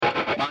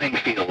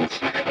minefields.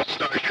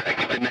 Star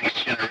Trek The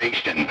Next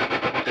Generation.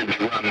 The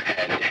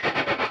Drumhead.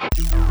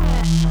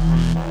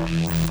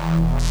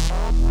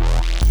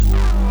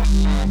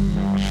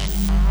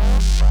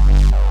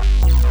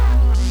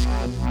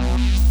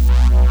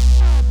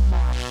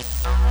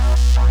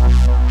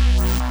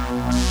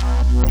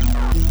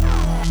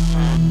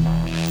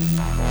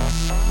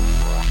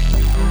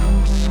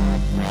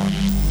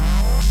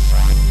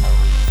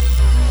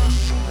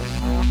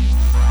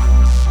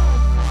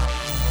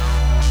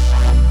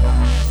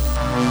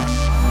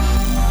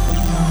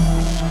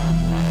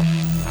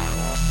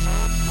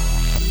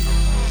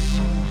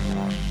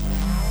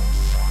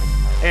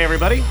 Hey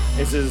everybody,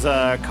 this is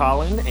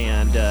Colin,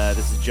 and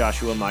this is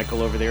Joshua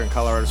Michael over there in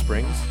Colorado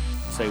Springs.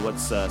 Say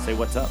what's up.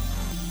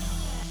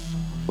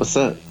 What's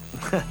up?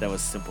 That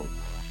was simple.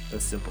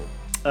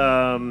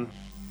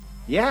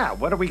 Yeah,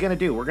 what are we gonna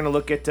do? We're gonna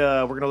look at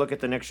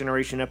the Next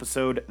Generation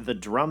episode, The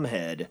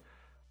Drumhead.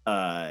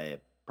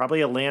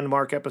 Probably a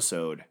landmark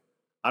episode.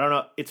 I don't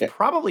know. It's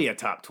probably a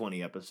top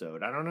 20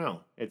 episode. I don't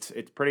know. It's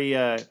pretty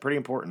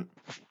important.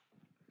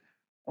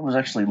 I was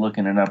actually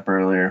looking it up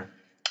earlier.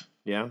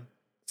 Yeah.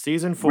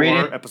 Season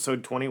 4,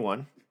 episode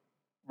 21.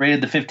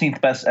 Rated the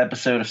 15th best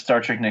episode of Star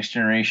Trek Next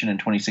Generation in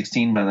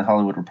 2016 by The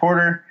Hollywood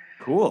Reporter.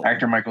 Cool.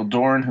 Actor Michael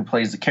Dorn, who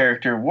plays the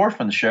character Worf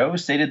on the show,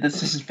 stated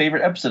this is his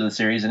favorite episode of the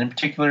series, and in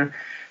particular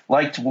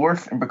liked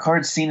Worf and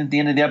Picard's scene at the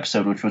end of the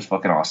episode, which was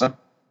fucking awesome.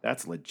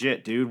 That's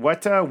legit, dude.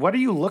 What are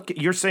you looking?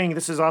 You're saying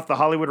this is off The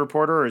Hollywood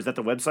Reporter, or is that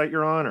the website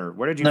you're on, or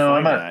where did you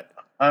find that?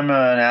 I'm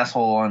an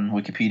asshole on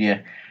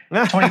Wikipedia.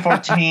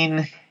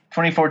 2014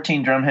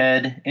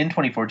 Drumhead. In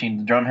 2014,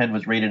 the Drumhead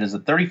was rated as the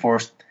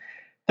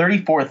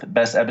 34th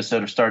best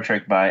episode of Star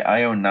Trek by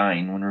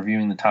IO9 when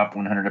reviewing the top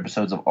 100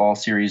 episodes of all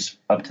series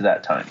up to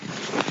that time.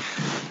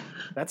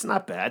 That's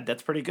not bad.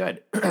 That's pretty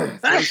good.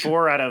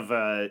 34 out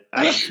of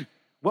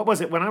what was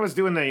it? When I was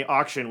doing the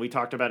auction, we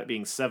talked about it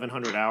being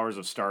 700 hours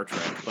of Star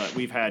Trek, but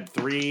we've had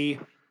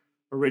 3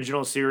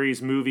 original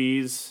series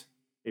movies,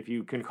 if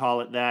you can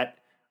call it that,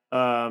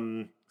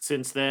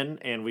 since then,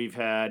 and we've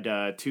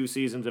had 2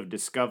 seasons of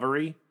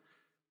Discovery.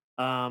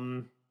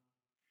 And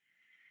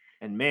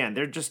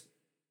man,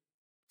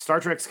 Star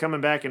Trek's coming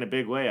back in a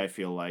big way, I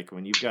feel like,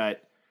 when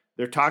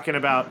they're talking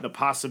about the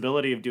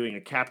possibility of doing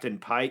a Captain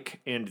Pike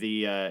and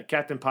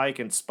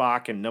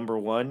Spock and Number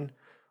 1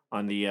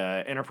 on the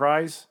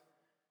Enterprise.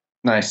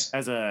 Nice.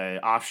 As a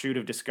offshoot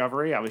of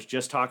Discovery. I was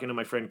just talking to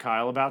my friend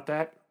Kyle about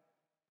that.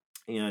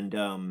 And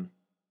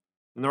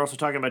they're also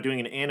talking about doing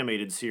an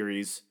animated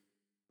series,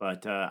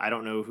 but I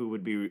don't know who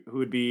would be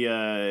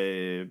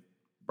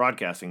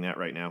broadcasting that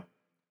right now.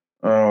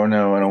 Oh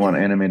no, I don't want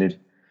animated.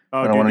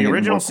 Oh, dude, the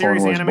original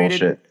series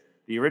animated. Bullshit.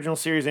 The original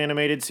series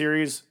animated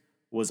series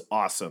was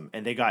awesome,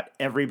 and they got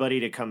everybody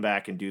to come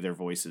back and do their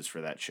voices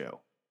for that show.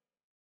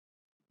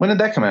 When did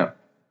that come out?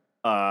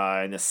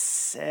 In the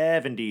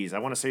 70s. I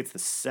want to say it's the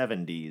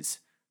 70s. It's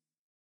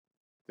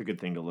a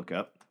good thing to look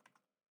up.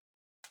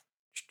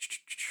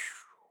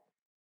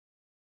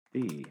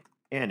 The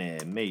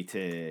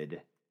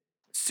animated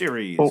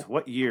series. Oh.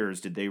 What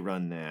years did they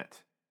run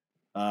that?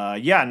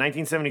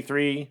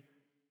 1973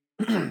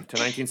 to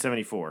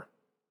 1974.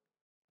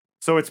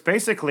 So it's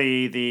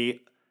basically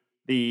the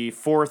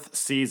 4th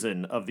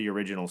season of the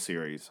original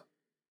series.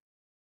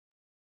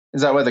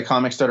 Is that why the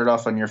comic started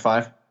off on year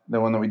 5? The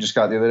one that we just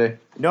got the other day?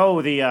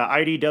 No, the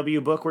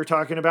IDW book we're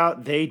talking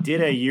about, they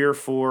did a year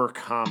 4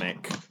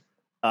 comic.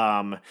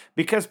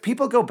 Because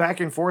people go back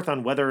and forth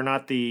on whether or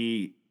not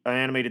the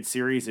animated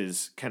series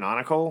is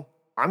canonical.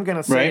 I'm going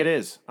to say It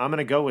is. I'm going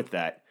to go with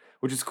that,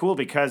 which is cool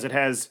because it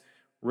has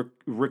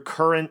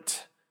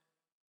recurrent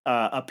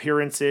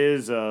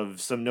appearances of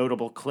some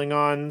notable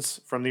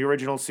Klingons from the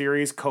original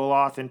series,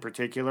 Koloth in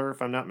particular,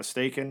 if I'm not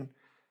mistaken.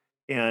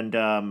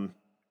 And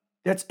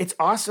it's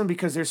awesome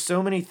because there's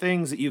so many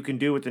things that you can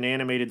do with an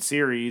animated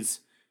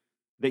series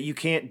that you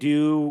can't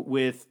do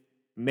with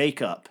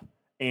makeup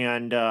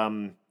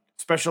and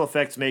special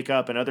effects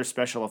makeup and other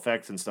special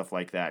effects and stuff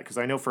like that. Because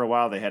I know for a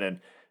while they had a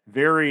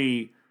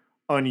very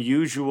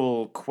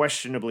unusual,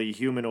 questionably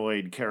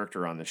humanoid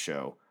character on the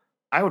show.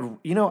 I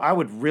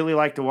would really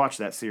like to watch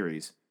that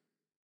series.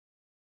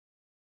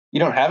 You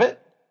don't have it?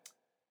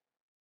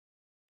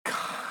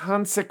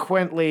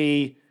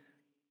 Consequently,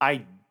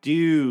 I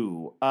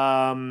do.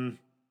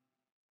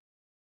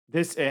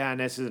 This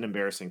is an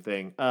embarrassing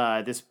thing.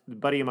 This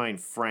buddy of mine,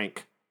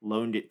 Frank,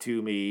 loaned it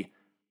to me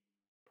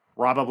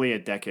probably a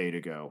decade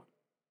ago.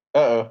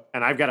 Uh-oh.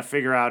 And I've got to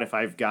figure out if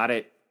I've got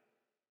it.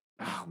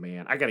 Oh,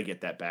 man, I got to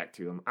get that back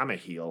to him. I'm a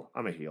heel.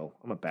 I'm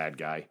a bad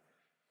guy.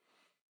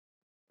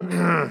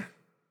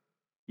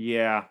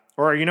 Yeah.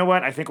 Or you know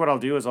what? I think what I'll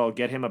do is I'll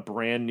get him a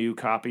brand new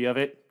copy of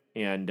it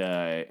and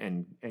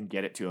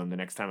get it to him the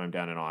next time I'm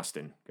down in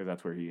Austin, because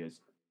that's where he is.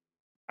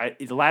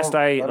 The last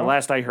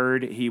I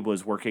heard, he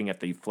was working at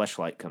the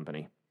Fleshlight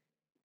Company.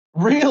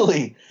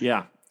 Really?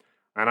 Yeah.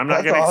 And I'm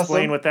not going to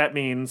explain what that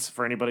means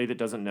for anybody that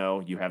doesn't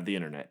know. You have the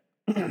internet.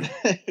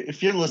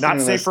 If you're listening,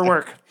 not safe for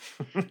work.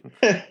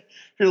 If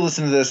you're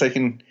listening to this, I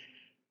can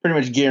pretty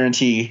much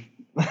guarantee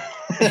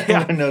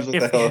Yeah, Who knows what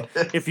the hell?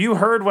 if you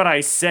heard what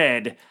I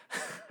said,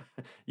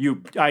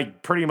 I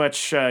pretty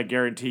much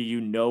guarantee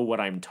you know what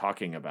I'm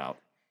talking about.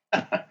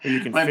 You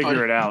can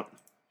figure it out.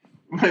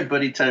 My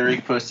buddy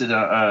Tyreek posted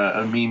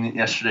a meme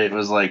yesterday. It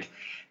was like,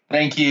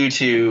 "Thank you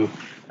to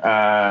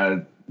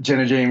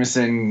Jenna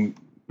Jameson."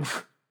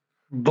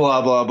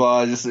 Blah blah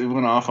blah. Just it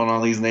went off on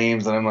all these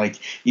names, and I'm like,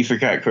 "You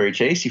forgot Corey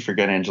Chase. You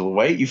forgot Angela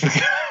White. You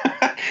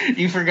forgot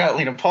you forgot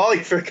Lena Paul.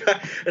 You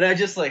forgot." And I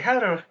just like,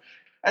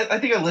 I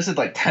think I listed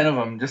like 10 of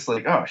them. Just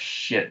like, oh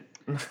shit.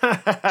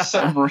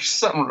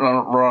 Something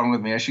wrong with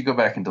me. I should go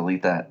back and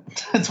delete that.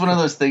 It's one of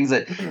those things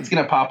that it's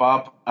gonna pop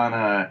up on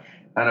a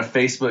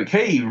Facebook.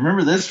 Hey,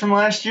 remember this from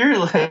last year?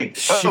 Like,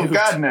 oh Shoot.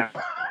 God, no.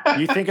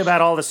 You think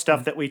about all the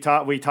stuff that we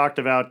talked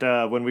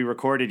about when we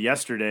recorded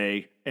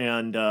yesterday,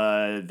 and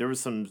there was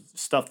some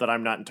stuff that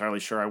I'm not entirely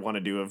sure I want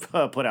to do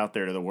have put out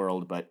there to the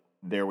world, but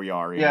there we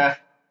are. Yeah,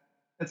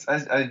 it's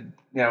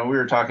we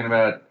were talking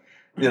about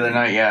the other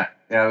night. Yeah,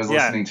 I was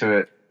listening to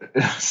it.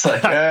 It's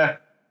like,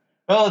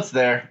 well, it's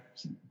there.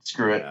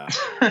 Screw it.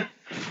 Yeah.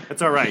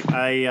 It's all right.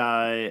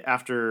 I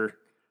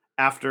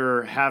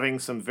after having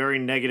some very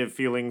negative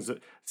feelings.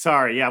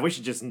 Sorry, yeah, we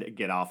should just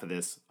get off of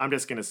this. I'm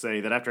just going to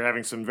say that after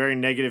having some very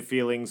negative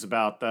feelings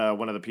about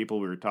one of the people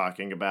we were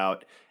talking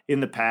about in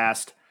the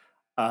past,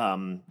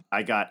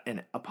 I got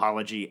an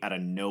apology out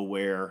of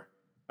nowhere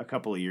a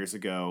couple of years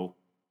ago,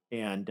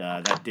 and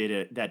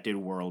that did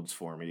worlds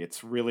for me.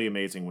 It's really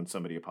amazing when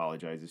somebody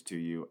apologizes to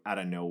you out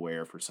of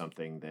nowhere for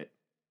something that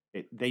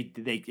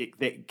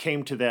they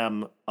came to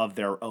them of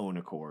their own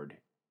accord.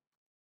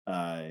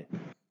 It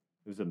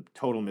was a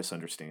total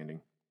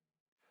misunderstanding.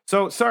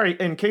 So, sorry,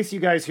 in case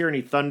you guys hear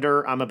any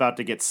thunder, I'm about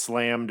to get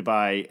slammed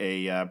by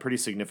a pretty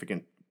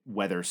significant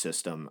weather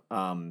system.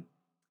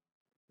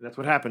 That's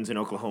what happens in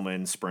Oklahoma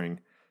in spring.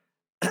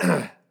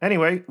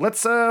 Anyway,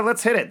 let's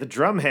hit it. The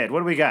drumhead. What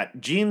do we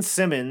got? Gene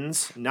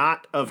Simmons,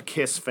 not of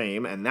Kiss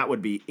fame, and that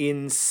would be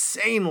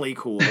insanely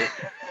cool.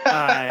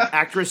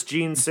 Actress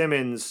Gene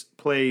Simmons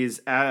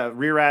plays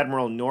Rear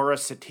Admiral Nora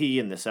Satie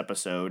in this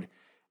episode.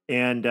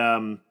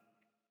 And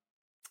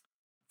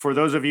for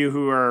those of you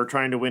who are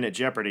trying to win at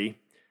Jeopardy,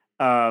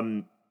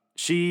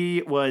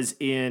 she was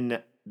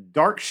in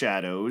Dark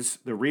Shadows,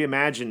 the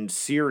reimagined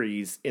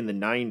series in the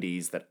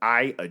 90s that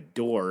I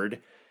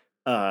adored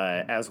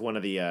as one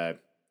of the,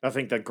 I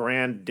think, the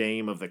grand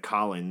dame of the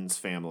Collins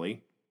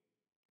family.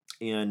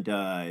 And,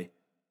 of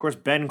course,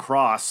 Ben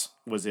Cross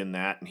was in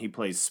that, and he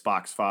plays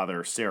Spock's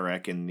father,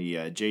 Sarek, in the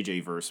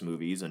JJ-verse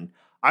movies, and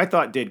I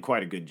thought did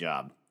quite a good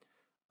job.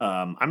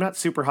 I'm not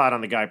super hot on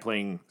the guy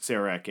playing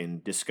Sarek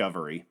in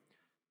Discovery,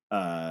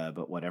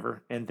 but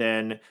whatever. And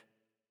then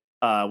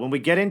when we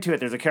get into it,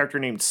 there's a character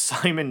named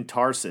Simon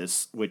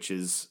Tarsus, which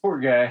is Poor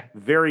guy.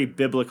 very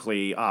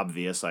biblically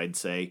obvious, I'd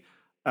say.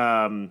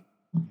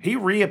 He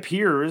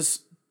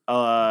reappears,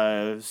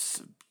 I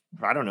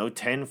don't know,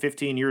 10,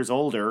 15 years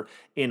older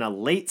in a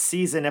late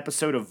season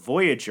episode of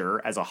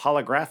Voyager as a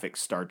holographic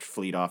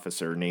Starfleet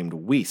officer named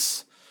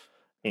Weiss.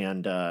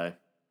 And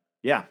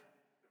yeah,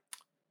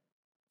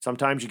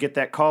 sometimes you get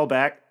that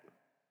callback.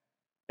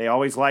 They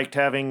always liked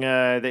having,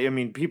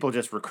 people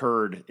just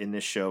recurred in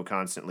this show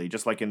constantly,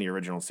 just like in the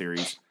original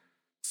series.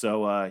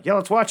 So, yeah,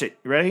 let's watch it.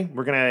 You ready?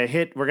 We're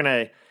going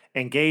to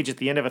engage at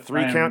the end of a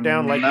 3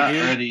 countdown like we do. I'm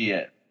not ready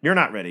yet. You're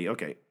not ready.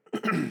 Okay.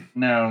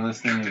 No,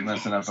 this thing is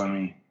messing up on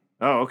me.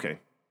 Oh, okay.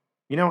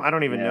 You know, I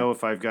don't even know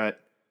if I've got,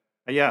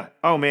 yeah.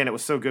 Oh, man, it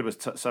was so good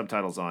with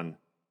subtitles on.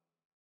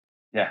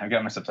 Yeah, I've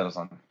got my subtitles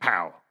on.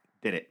 Pow.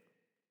 Did it.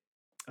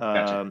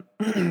 Gotcha.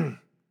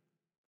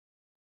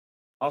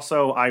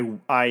 Also,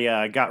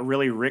 I got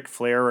really Ric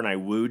Flair and I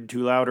wooed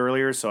too loud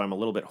earlier, so I'm a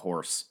little bit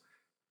hoarse.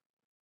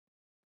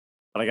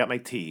 But I got my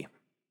tea,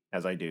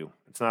 as I do.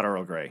 It's not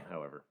Earl Grey,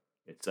 however.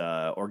 It's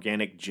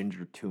organic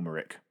ginger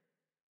turmeric.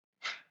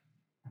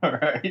 All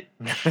right.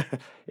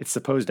 It's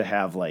supposed to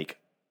have like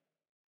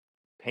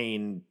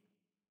pain.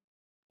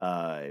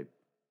 What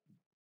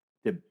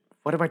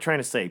am I trying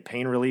to say?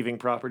 Pain relieving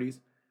properties.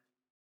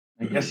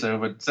 I guess so,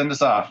 but send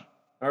us off.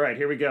 All right,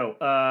 here we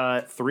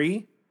go.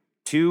 3,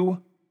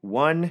 2,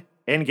 1,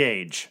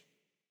 engage.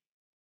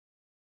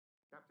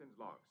 Captain's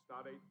log,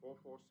 stardate 44769.2.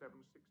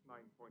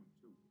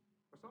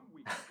 For some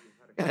weeks,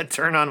 we I have had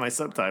turn on my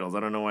subtitles. I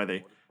don't know why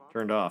they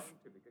turned off.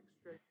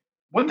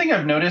 One thing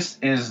I've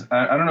noticed is,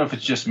 I don't know if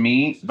it's just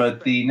me,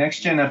 but the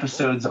next gen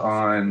episodes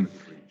on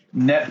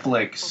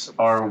Netflix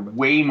are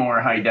way more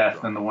high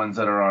def than the ones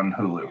that are on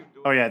Hulu.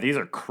 Oh yeah, these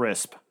are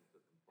crisp.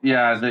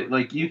 Yeah,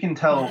 like you can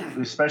tell,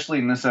 especially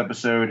in this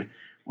episode,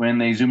 when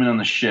they zoom in on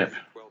the ship.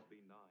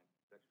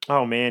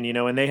 Oh man,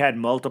 and they had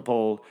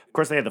multiple. Of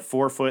course, they had the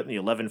 4-foot and the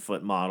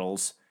 11-foot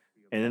models,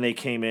 and then they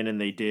came in and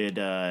they did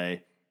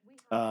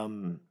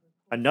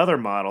another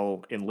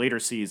model in later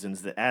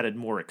seasons that added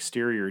more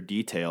exterior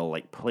detail,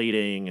 like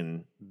plating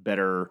and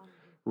better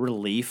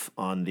relief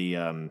on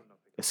the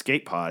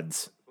escape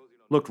pods.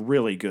 Looked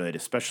really good,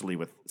 especially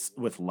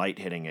with light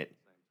hitting it.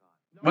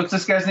 What's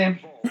this guy's name?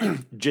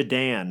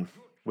 Jadan,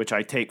 which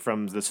I take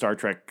from the Star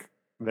Trek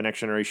The Next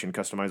Generation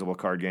customizable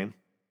card game.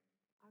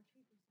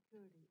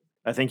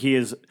 I think he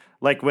is,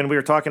 like when we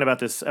were talking about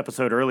this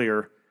episode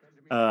earlier,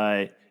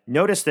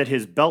 notice that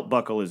his belt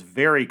buckle is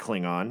very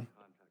Klingon.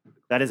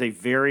 That is a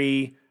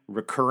very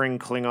recurring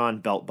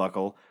Klingon belt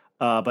buckle.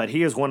 But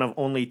he is one of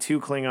only 2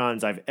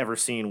 Klingons I've ever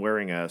seen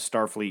wearing a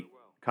Starfleet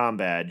comm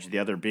badge, the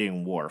other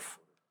being Worf.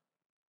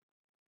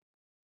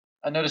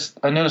 I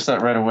noticed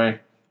that right away.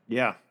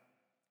 Yeah.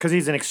 Because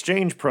he's an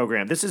exchange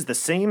program. This is the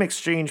same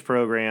exchange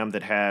program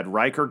that had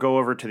Riker go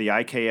over to the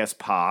IKS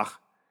Pa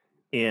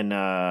in,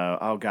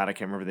 oh God, I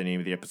can't remember the name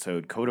of the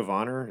episode. Code of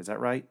Honor? Is that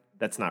right?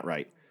 That's not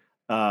right.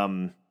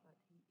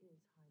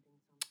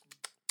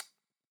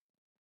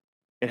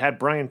 It had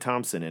Brian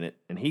Thompson in it,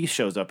 and he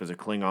shows up as a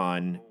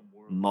Klingon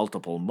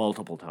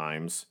multiple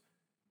times.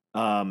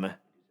 But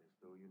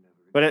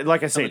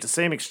like I say, it's the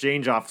same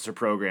exchange officer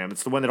program.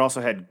 It's the one that also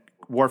had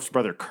Worf's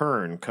brother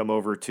Kern come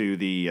over to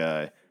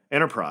the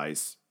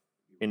Enterprise.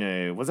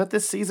 Was that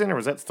this season or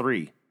was that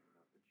 3?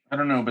 I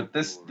don't know, but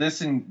this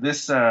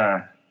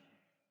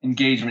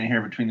engagement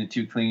here between the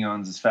 2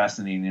 Klingons is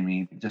fascinating to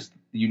me. Just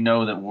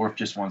that Worf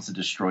just wants to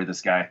destroy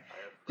this guy.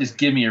 Just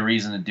give me a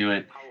reason to do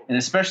it, and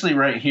especially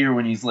right here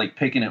when he's like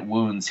picking at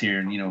wounds here,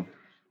 and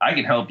I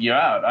can help you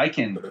out.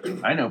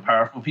 I know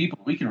powerful people.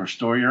 We can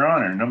restore your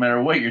honor, no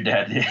matter what your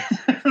dad did.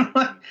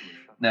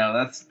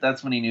 No,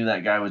 that's when he knew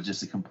that guy was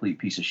just a complete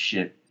piece of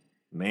shit.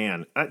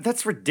 Man,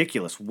 that's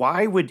ridiculous.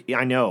 Why would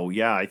I know?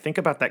 Yeah, I think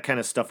about that kind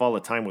of stuff all the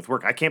time with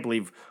work. I can't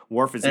believe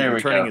Worf is even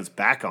turning his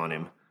back on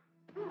him.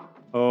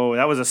 Oh,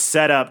 that was a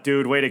setup,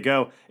 dude. Way to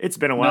go. It's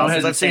been a while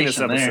since I've seen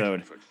this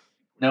episode.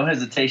 No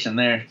hesitation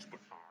there.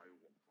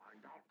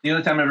 The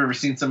only time I've ever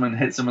seen someone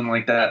hit someone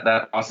like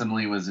that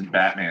awesomely was in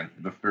Batman,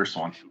 the first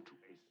one.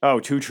 Oh,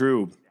 too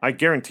true. I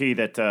guarantee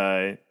that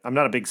I'm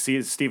not a big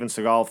Steven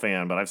Seagal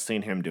fan, but I've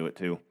seen him do it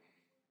too.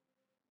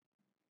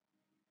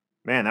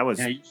 Man, that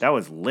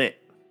was lit.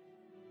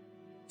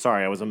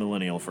 Sorry, I was a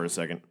millennial for a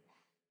second.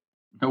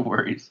 No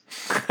worries.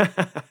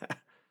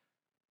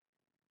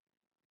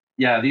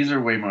 Yeah, these are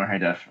way more high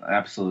def.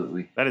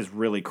 Absolutely. That is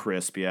really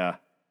crisp, yeah.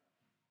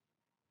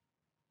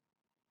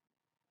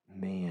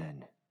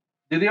 Man.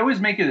 Do they always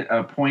make it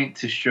a point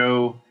to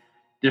show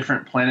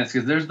different planets?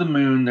 Because there's the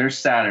moon, there's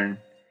Saturn.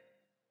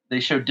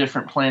 They show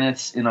different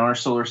planets in our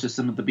solar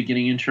system at the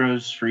beginning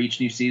intros for each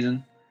new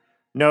season.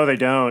 No, they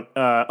don't.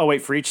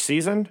 Wait, for each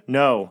season?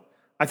 No.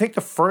 I think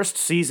the first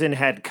season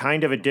had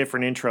kind of a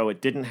different intro.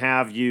 It didn't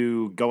have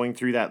you going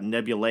through that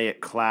nebulaic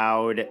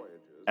cloud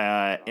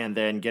and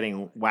then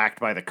getting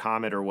whacked by the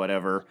comet or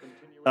whatever.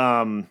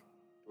 That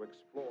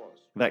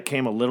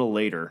came a little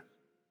later.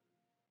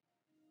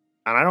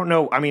 And I don't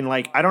know. I mean,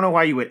 I don't know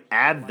why you would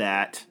add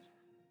that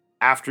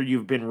after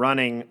you've been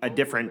running a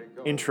different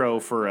intro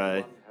for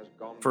a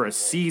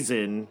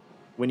season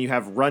when you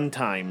have run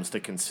times to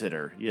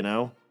consider.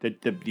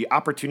 The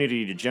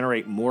opportunity to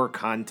generate more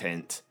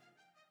content,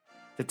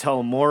 to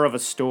tell more of a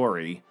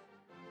story.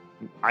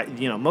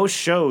 Most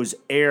shows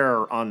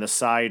err on the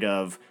side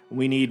of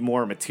we need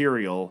more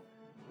material.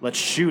 Let's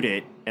shoot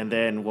it, and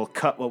then we'll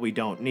cut what we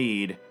don't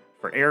need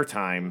for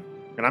airtime.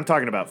 And I'm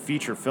talking about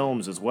feature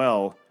films as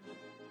well.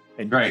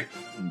 And right.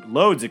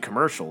 Loads of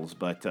commercials,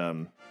 but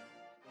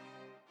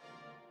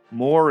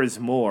more is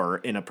more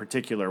in a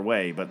particular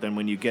way. But then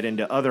when you get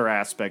into other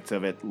aspects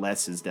of it,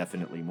 less is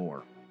definitely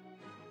more.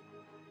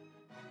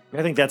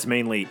 I think that's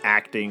mainly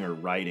acting or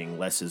writing.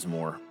 Less is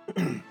more.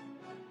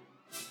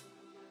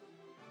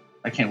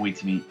 I can't wait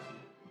to meet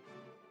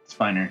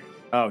Spiner.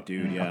 Oh,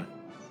 dude, yeah.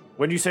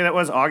 When did you say that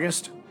was?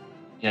 August?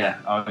 Yeah,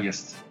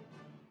 August.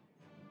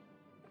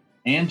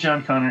 And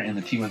John Connor in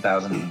the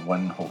T-1000 in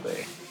one whole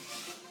day.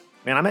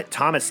 Man, I met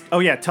Thomas. Oh,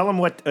 yeah, tell him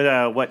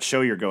what show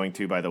you're going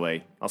to, by the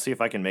way. I'll see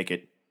if I can make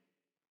it.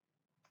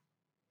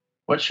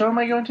 What show am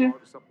I going to?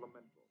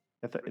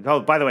 Oh,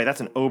 by the way,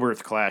 that's an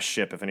Oberth-class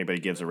ship, if anybody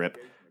gives a rip.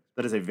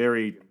 That is a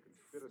very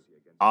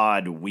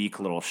odd, weak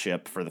little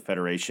ship for the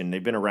Federation.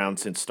 They've been around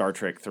since Star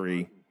Trek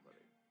 3.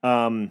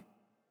 One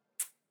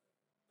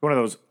of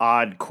those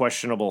odd,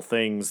 questionable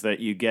things that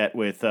you get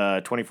with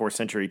 24th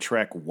Century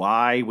Trek.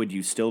 Why would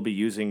you still be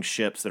using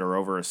ships that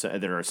are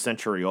that are a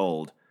century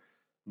old?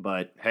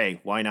 But hey,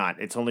 why not?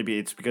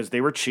 It's because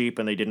they were cheap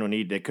and they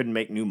couldn't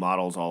make new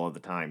models all of the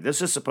time.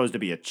 This is supposed to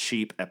be a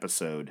cheap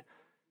episode,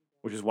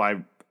 which is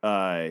why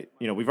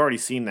we've already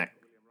seen that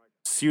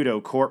pseudo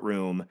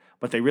courtroom,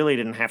 but they really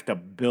didn't have to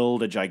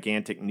build a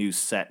gigantic new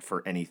set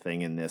for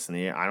anything in this. And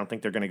I don't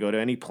think they're going to go to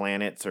any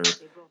planets or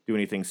do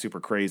anything super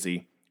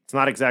crazy. It's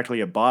not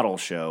exactly a bottle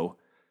show,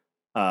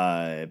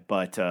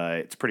 but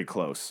it's pretty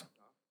close.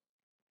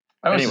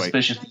 I was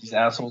suspicious of these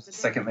assholes the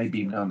second they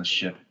beamed on the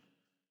ship.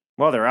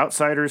 Well, they're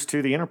outsiders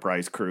to the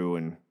Enterprise crew,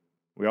 and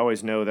we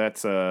always know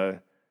that's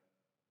they're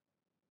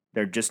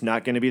just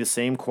not going to be the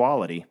same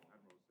quality.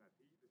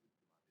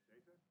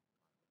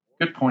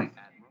 Good point.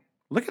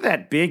 Look at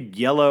that big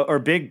yellow or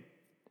big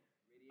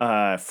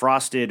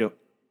frosted.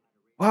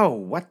 Whoa,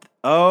 what?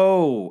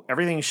 Oh,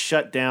 everything's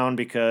shut down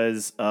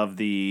because of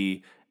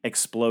the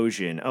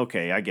explosion.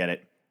 Okay, I get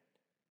it.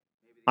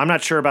 I'm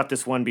not sure about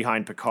this one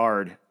behind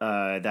Picard,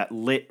 that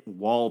lit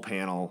wall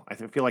panel. I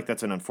feel like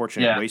that's an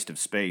unfortunate waste of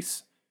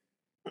space.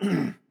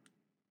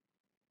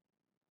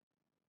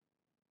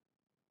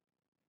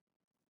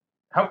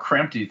 How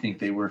cramped do you think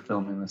they were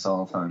filming this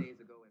all the time?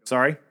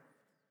 Sorry?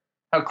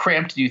 How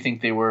cramped do you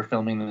think they were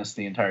filming this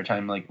the entire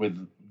time? Like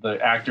with the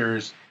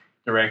actors,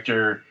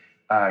 director,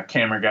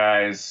 camera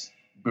guys,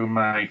 boom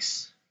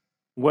mics.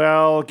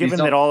 Well, given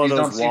that all of these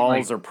don't those seem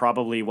walls like- are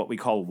probably what we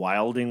call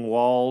wilding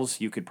walls,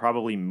 you could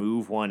probably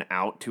move one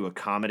out to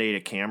accommodate a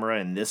camera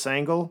in this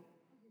angle.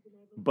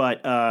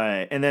 But,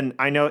 and then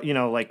I know,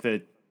 like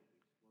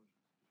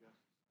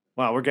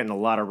wow, we're getting a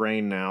lot of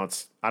rain now.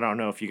 I don't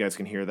know if you guys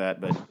can hear that,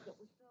 but.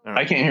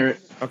 I can't hear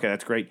it. Okay,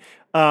 that's great.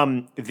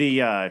 Then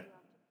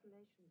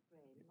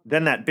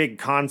that big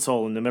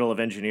console in the middle of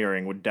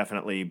engineering would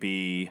definitely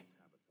be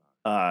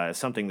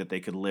something that they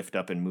could lift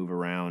up and move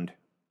around.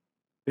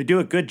 They do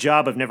a good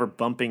job of never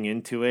bumping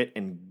into it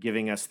and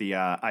giving us the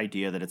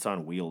idea that it's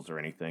on wheels or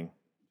anything.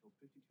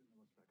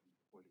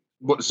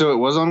 So it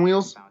was on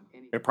wheels?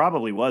 It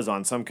probably was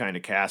on some kind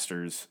of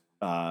casters,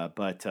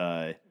 but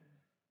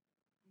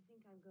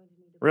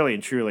really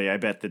and truly, I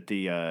bet that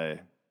the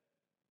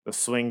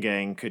swing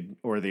gang could,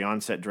 or the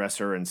onset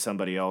dresser and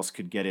somebody else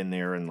could get in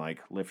there and like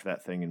lift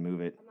that thing and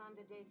move it.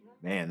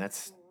 Man,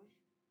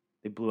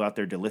 they blew out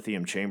their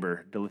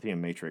dilithium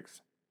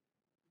matrix.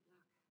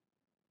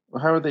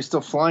 Well, how are they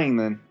still flying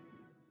then?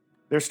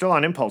 They're still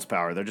on impulse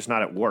power. They're just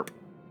not at warp.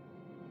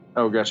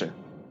 Oh, gotcha.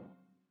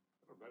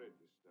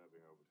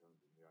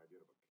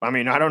 I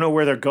mean, I don't know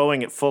where they're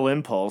going at full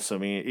impulse. I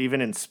mean,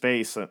 even in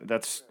space,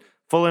 that's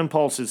full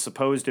impulse is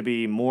supposed to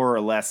be more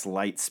or less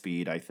light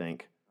speed, I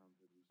think.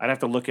 I'd have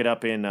to look it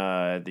up in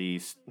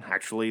the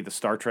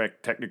Star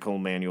Trek technical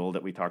manual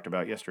that we talked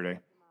about yesterday.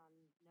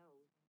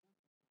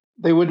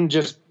 They wouldn't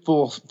just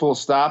full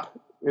stop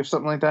if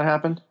something like that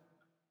happened?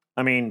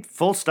 I mean,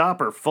 full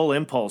stop or full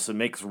impulse, it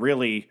makes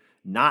really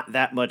not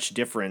that much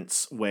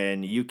difference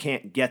when you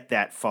can't get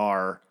that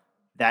far,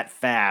 that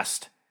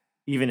fast,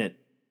 even at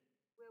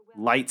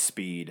light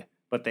speed.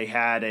 But they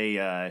had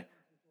a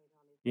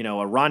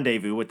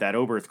rendezvous with that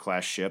Oberth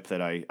class ship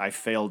that I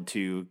failed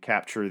to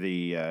capture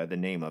the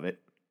name of it.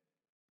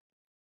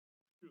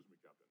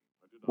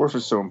 Worf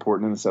is so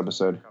important in this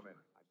episode.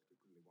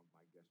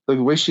 Like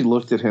the way she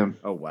looked at him.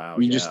 Oh, wow.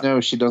 You just know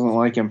she doesn't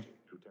like him.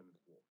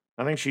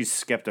 I think she's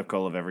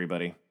skeptical of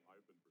everybody.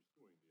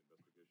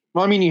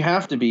 Well, I mean, you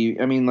have to be.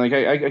 I mean, like,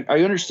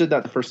 I understood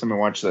that the first time I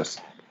watched this.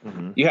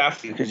 Mm-hmm. You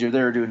have to, because you're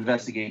there to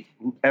investigate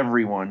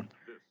everyone.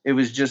 It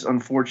was just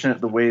unfortunate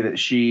the way that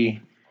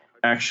she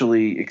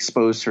actually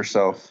exposed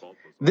herself.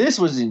 This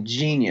was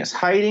ingenious.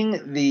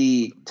 Hiding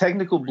the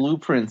technical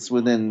blueprints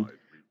within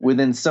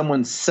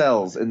someone's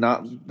cells and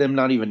them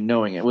not even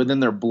knowing it, within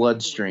their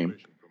bloodstream.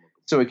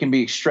 So it can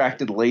be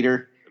extracted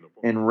later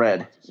and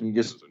read. And you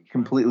just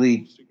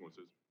completely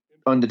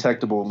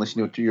undetectable unless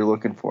you know what you're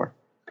looking for.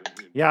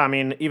 Yeah, I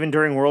mean, even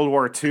during World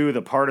War II,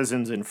 the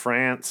partisans in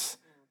France,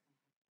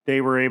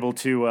 they were able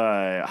to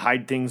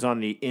hide things on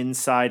the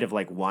inside of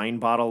like wine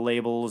bottle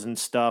labels and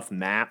stuff,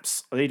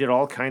 maps. They did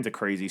all kinds of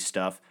crazy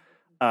stuff.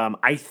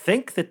 I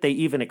think that they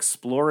even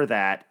explore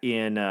that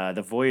in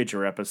the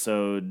Voyager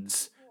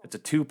episodes. It's a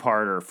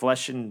two-parter,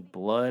 Flesh and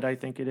Blood, I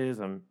think it is.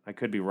 I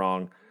could be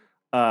wrong.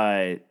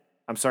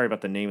 I'm sorry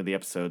about the name of the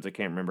episodes. I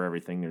can't remember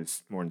everything.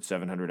 There's more than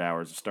 700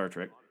 hours of Star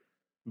Trek.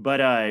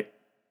 But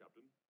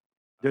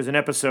there's an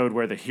episode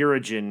where the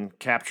Hirogen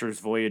captures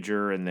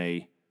Voyager and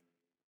they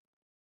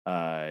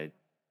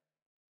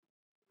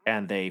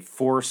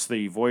force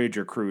the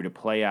Voyager crew to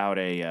play out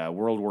a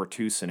World War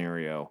II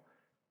scenario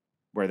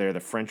where they're the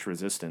French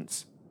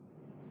resistance.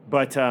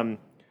 But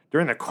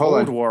during the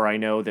Cold War, I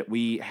know that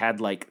we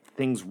had like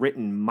things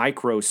written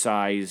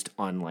micro-sized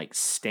on like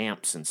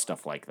stamps and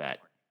stuff like that.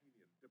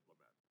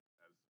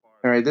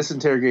 All right, this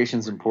interrogation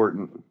is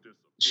important.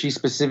 She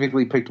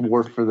specifically picked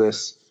Worf for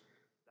this.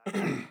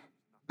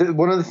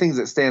 One of the things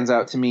that stands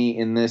out to me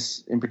in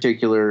this in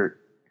particular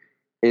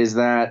is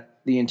that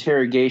the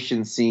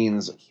interrogation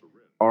scenes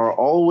are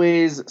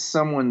always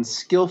someone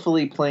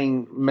skillfully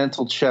playing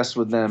mental chess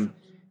with them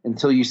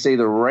until you say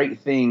the right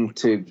thing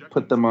to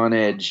put them on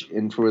edge,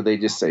 and where they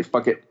just say,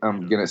 fuck it,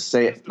 I'm going to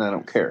say it, and I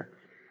don't care.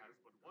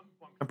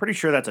 I'm pretty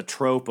sure that's a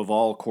trope of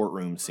all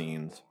courtroom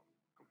scenes.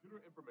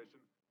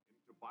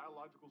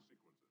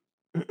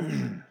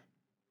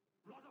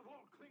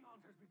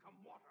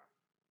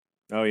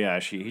 Oh yeah,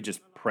 he just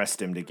pressed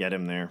him to get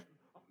him there.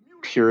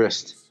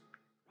 Purist.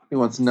 He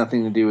wants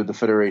nothing to do with the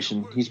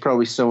Federation. He's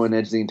probably so on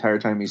edge the entire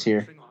time he's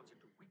here.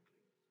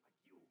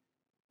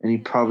 And he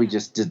probably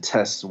just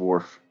detests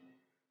Worf.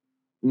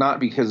 Not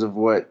because of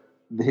what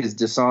his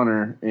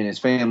dishonor and his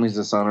family's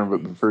dishonor,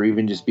 but for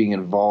even just being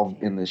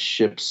involved in this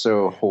ship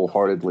so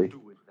wholeheartedly.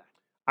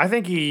 I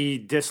think he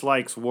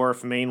dislikes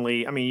Worf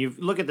mainly. I mean, you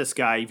look at this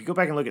guy. If you go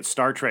back and look at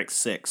Star Trek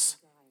VI,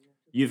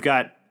 you've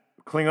got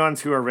Klingons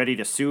who are ready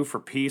to sue for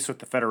peace with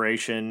the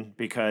Federation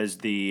because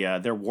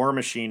their war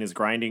machine is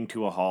grinding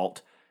to a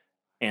halt,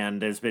 and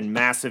there's been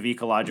massive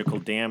ecological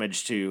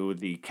damage to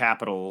the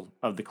capital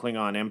of the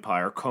Klingon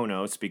Empire,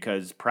 Konos,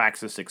 because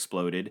Praxis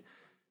exploded,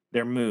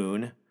 their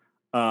moon.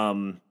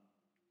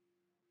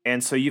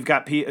 And so you've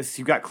got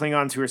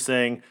Klingons who are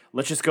saying,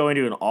 let's just go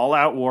into an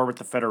all-out war with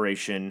the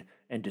Federation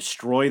and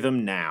destroy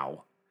them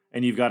now.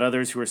 And you've got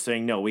others who are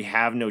saying, no, we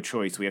have no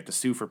choice. We have to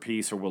sue for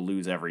peace or we'll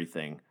lose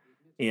everything.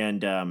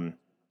 And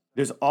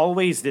there's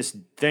always this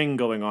thing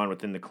going on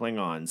within the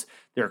Klingons.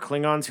 There are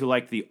Klingons who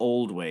like the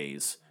old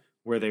ways,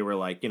 where they were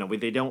like,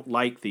 they don't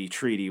like the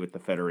treaty with the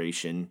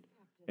Federation.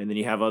 And then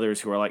you have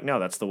others who are like, no,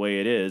 that's the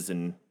way it is.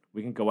 And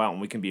we can go out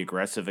and we can be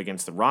aggressive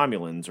against the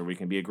Romulans, or we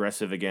can be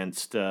aggressive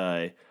against,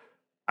 the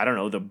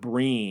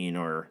Breen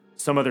or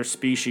some other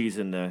species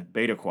in the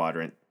Beta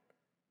Quadrant.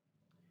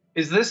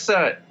 Is this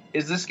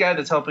guy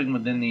that's helping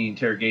within the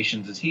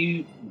interrogations? Is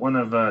he one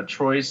of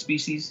Troy's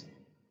species?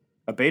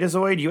 A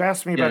Betazoid? You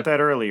asked me about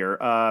that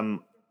earlier. I'll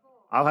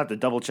have to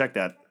double check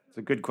that. It's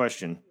a good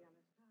question.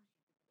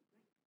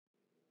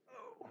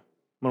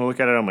 I'm gonna look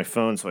at it on my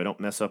phone so I don't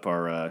mess up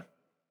our.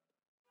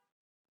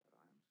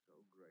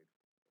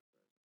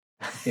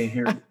 Okay,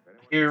 here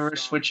we're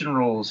switching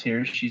roles.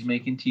 Here, she's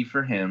making tea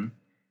for him.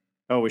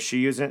 Oh, is she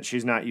using it?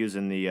 She's not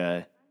using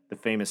the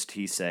famous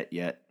tea set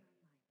yet.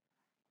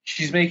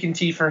 She's making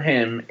tea for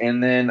him,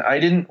 and then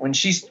when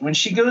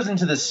she goes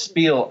into the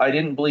spiel, I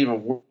didn't believe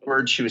a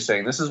word she was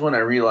saying. This is when I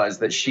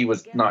realized that she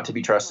was not to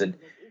be trusted.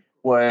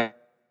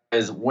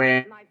 Was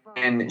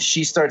when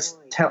she starts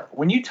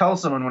when you tell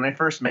someone, when I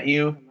first met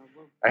you,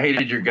 I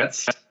hated your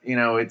guts.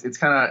 It's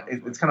kind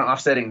of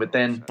offsetting, but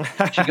then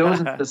she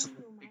goes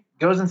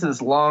into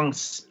this long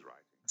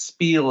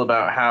spiel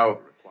about how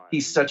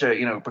he's such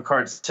a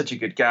Picard's such a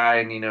good guy,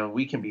 and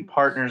we can be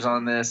partners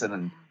on this, and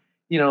then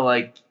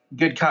like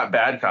good cop,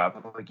 bad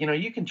cop. Like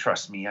you can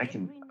trust me.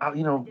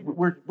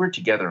 We're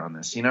together on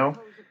this,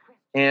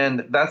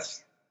 and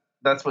that's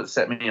what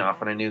set me off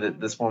when I knew that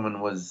this woman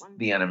was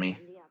the enemy.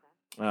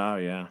 Oh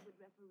yeah.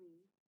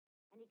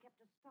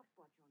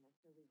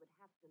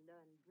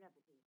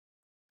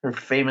 Her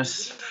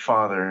famous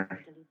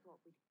father.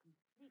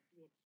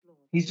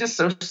 He's just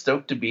so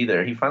stoked to be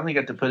there. He finally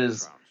got to put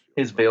his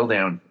veil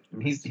down.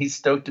 He's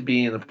stoked to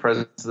be in the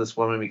presence of this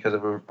woman because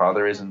of who her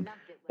father is and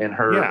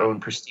her own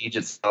prestige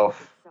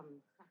itself.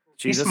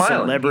 She's a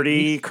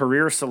celebrity,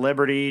 career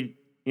celebrity,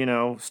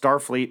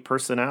 Starfleet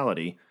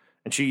personality.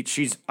 And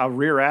she's a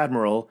rear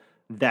admiral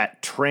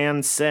that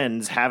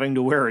transcends having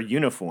to wear a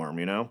uniform,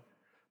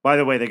 By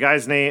the way, the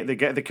guy's name, the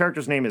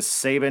character's name is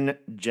Sabin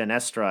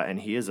Genestra,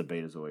 and he is a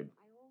Betazoid.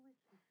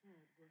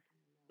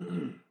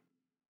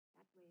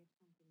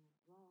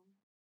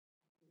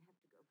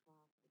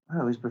 I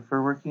always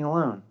prefer working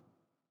alone,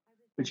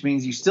 which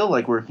means you still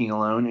like working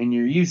alone and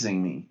you're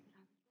using me.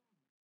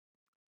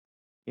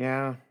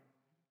 Yeah.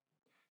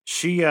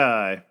 She's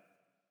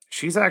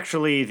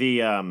actually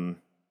the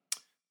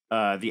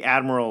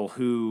admiral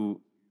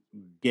who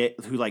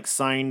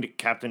signed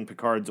Captain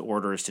Picard's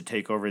orders to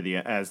take over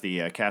as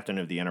the captain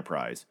of the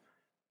Enterprise.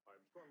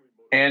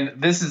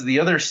 And this is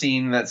the other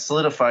scene that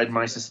solidified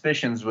my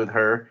suspicions with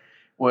her,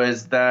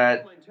 was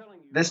that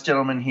this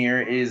gentleman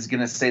here is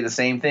going to say the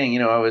same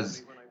thing. I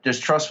was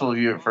distrustful of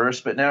you at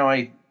first, but now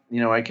I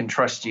can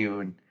trust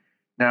you, and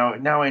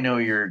now I know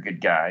you're a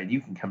good guy.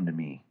 You can come to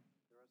me.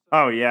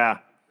 Oh yeah.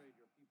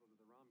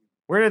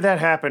 Where did that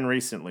happen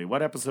recently?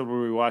 What episode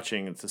were we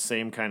watching? It's the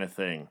same kind of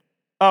thing.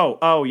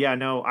 Oh yeah,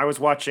 no, I was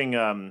watching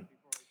I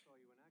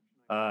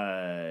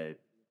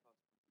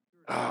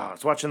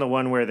was watching the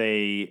one where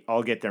they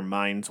all get their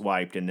minds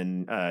wiped, and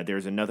then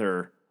there's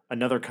another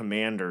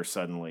commander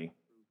suddenly.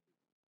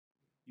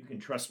 You can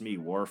trust me,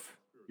 Worf.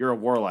 You're a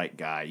warlike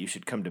guy. You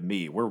should come to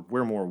me.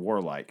 We're more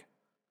warlike.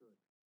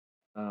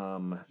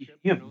 You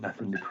have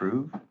nothing to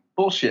prove.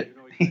 Bullshit.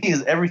 He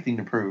has everything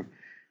to prove.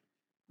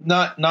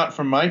 Not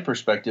from my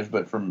perspective,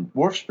 but from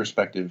Worf's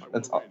perspective.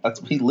 That's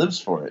he lives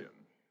for it.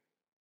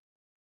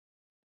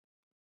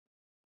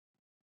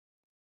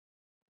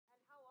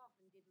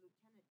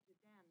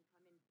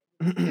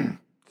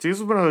 See, this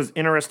is one of those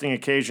interesting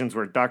occasions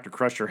where Dr.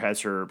 Crusher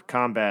has her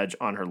comm badge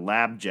on her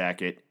lab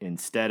jacket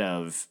instead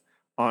of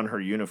on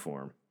her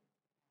uniform.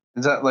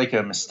 Is that like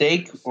a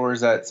mistake, or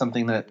is that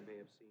something that...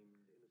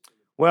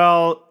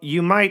 Well,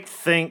 you might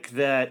think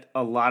that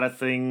a lot of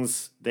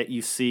things that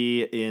you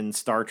see in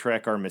Star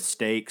Trek are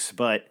mistakes,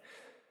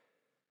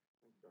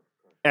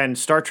 and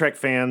Star Trek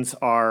fans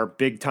are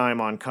big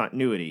time on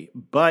continuity.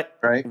 But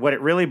What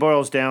it really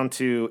boils down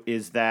to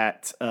is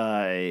that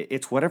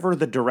it's whatever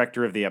the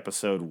director of the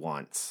episode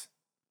wants.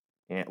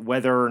 And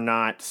whether or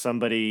not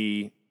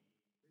somebody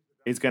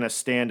is going to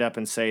stand up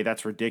and say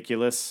that's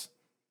ridiculous,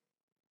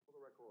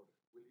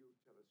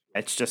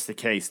 it's just the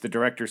case. The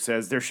director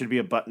says there should be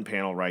a button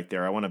panel right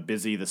there. I want to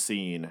busy the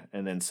scene.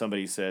 And then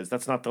somebody says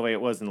that's not the way it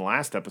was in the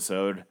last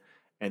episode.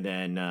 And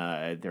then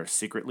they're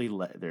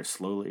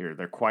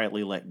they're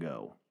quietly let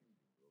go.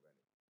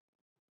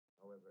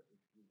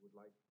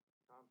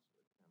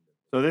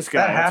 So this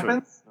guy... That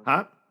happens?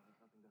 Huh?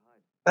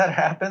 That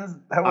happens?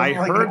 I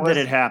heard that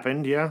it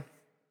happened, yeah.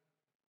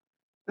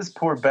 This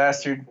poor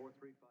bastard.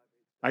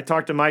 I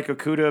talked to Mike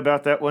Okuda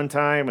about that one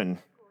time, and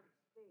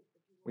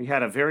we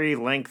had a very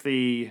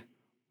lengthy...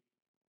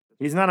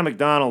 He's not a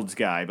McDonald's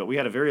guy, but we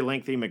had a very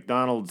lengthy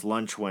McDonald's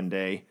lunch one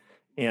day,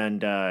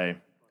 And I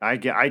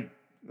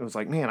was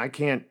like, man, I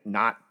can't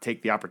not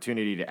take the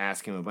opportunity to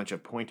ask him a bunch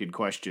of pointed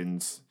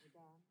questions.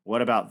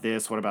 What about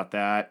this? What about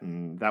that?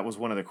 And that was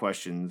one of the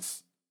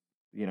questions.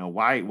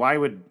 Why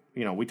would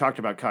we talked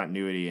about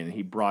continuity, and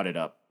he brought it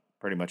up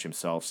pretty much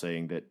himself,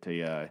 saying that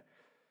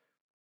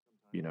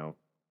you know,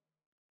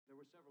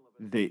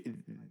 the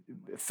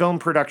film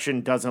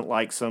production doesn't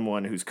like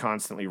someone who's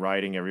constantly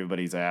riding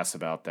everybody's ass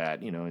about that.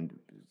 And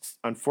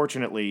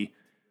unfortunately,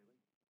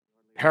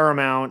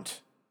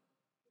 Paramount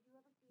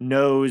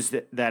knows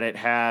that it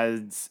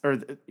has, or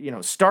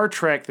Star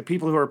Trek, the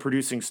people who are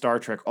producing Star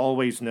Trek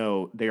always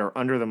know they are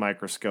under the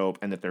microscope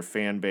and that their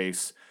fan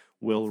base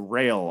will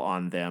rail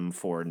on them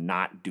for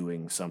not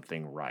doing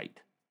something right.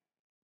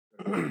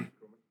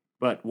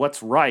 But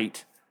what's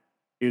right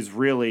is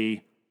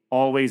really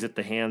always at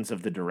the hands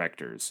of the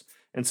directors.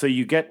 And so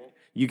you get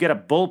a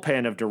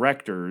bullpen of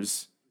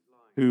directors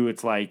who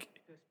it's like,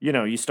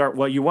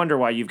 you wonder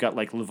why you've got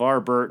like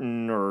LeVar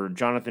Burton or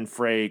Jonathan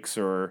Frakes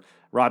or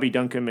Robbie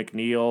Duncan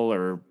McNeil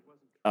or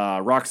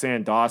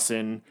Roxanne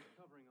Dawson.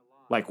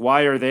 Like,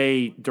 why are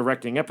they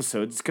directing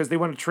episodes? Because they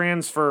want to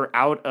transfer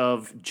out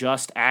of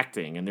just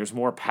acting, and there's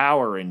more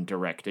power in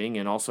directing,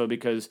 and also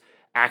because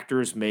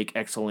actors make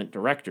excellent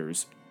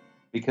directors.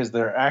 Because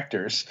they're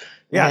actors.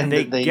 Yeah, and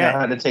they know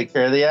how to take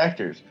care of the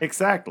actors.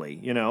 Exactly.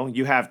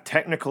 You have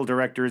technical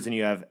directors and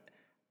you have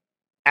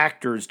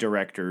actors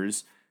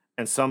directors,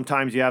 and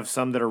sometimes you have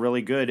some that are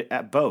really good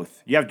at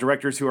both. You have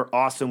directors who are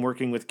awesome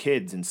working with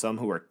kids and some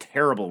who are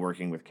terrible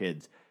working with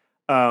kids.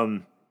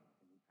 And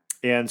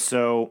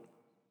so,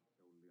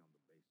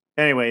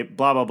 anyway,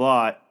 blah, blah,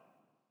 blah.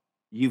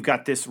 You've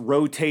got this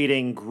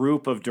rotating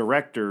group of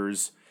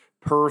directors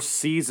per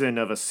season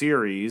of a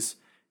series.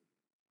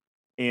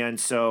 And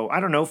so, I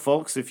don't know,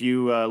 folks, if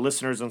you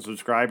listeners and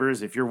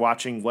subscribers, if you're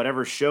watching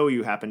whatever show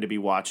you happen to be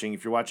watching,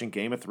 if you're watching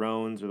Game of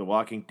Thrones or The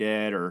Walking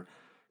Dead or,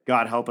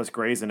 God help us,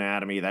 Grey's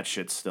Anatomy, that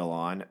shit's still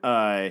on.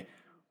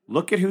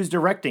 Look at who's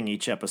directing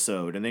each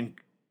episode, and then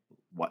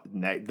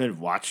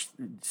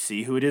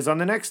see who it is on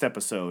the next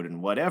episode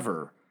and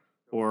whatever.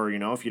 Or,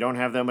 if you don't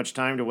have that much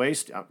time to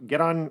waste,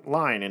 get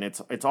online, and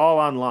it's all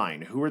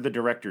online. Who are the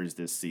directors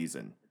this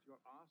season?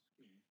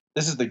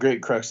 This is the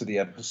great crux of the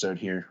episode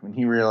here, when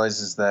he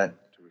realizes that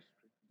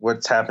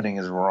what's happening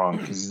is wrong,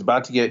 because he's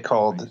about to get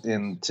called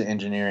into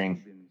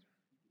engineering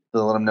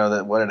to let him know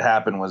that what had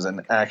happened was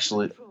an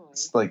actually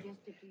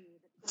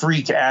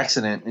freak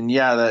accident. And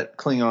yeah, that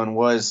Klingon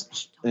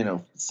was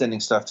sending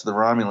stuff to the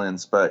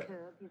Romulans, but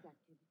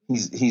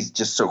he's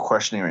just so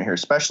questioning right here,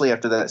 especially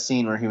after that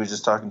scene where he was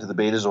just talking to the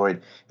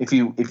Betazoid. If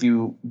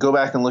you go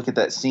back and look at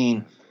that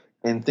scene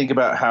and think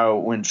about how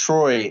when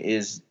Troy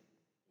is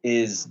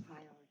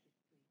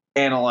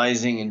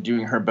analyzing and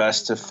doing her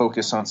best to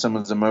focus on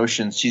someone's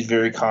emotions, she's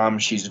very calm,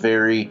 she's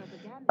very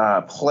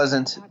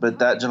pleasant, but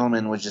that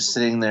gentleman was just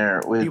sitting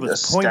there with a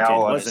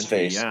scowl on his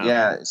face.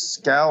 Yeah,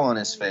 scowl on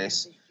his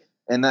face.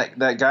 And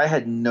that guy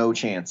had no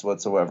chance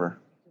whatsoever.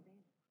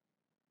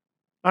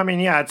 I mean,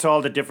 yeah, it's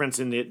all the difference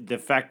in the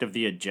fact of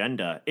the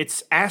agenda.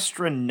 It's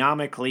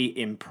astronomically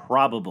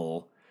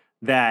improbable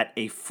that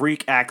a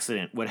freak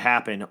accident would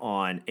happen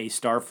on a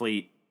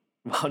Starfleet.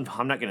 Well,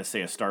 I'm not going to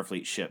say a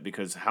Starfleet ship,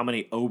 because how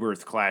many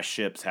Oberth-class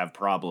ships have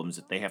problems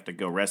that they have to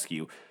go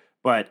rescue?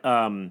 But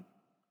on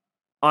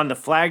the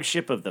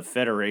flagship of the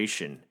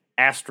Federation,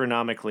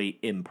 astronomically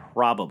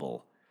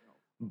improbable.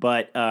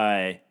 But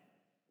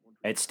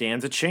it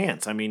stands a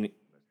chance. I mean,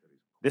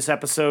 this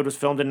episode was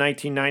filmed in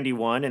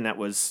 1991, and that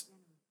was,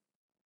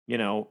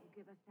 4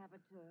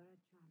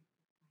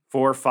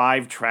 or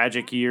 5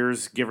 tragic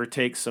years, give or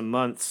take some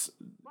months,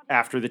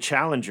 after the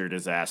Challenger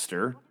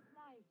disaster.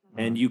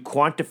 And you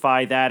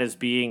quantify that as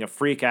being a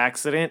freak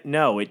accident?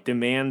 No, it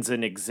demands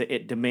an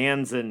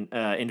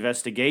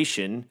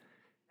investigation,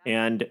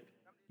 and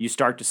you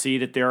start to see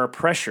that there are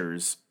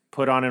pressures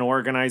put on an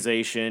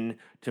organization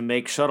to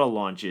make shuttle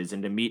launches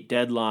and to meet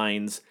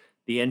deadlines.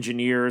 The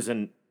engineers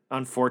and,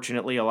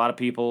 unfortunately, a lot of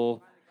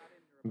people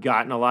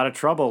got in a lot of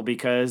trouble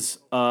because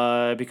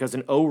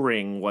an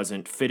O-ring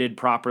wasn't fitted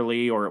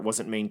properly, or it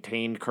wasn't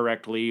maintained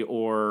correctly,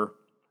 or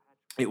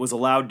it was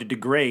allowed to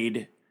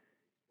degrade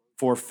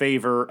for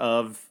favor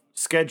of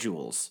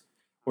schedules.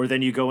 Or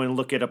then you go and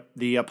look at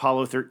the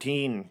Apollo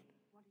 13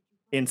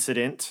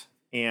 incident,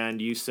 and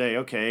you say,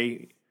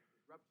 okay,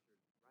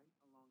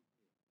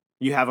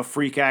 you have a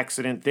freak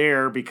accident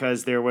there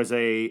because there was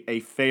a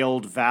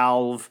failed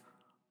valve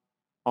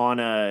on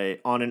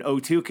an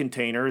O2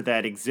 container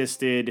that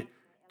existed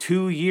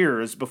 2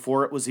 years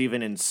before it was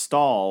even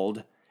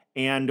installed,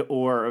 and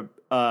or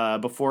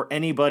before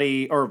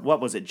anybody, or what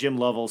was it, Jim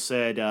Lovell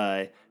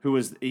said, who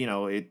was,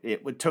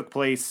 it took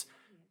place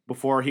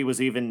before he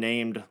was even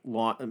named,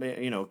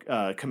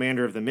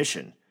 commander of the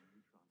mission.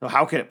 So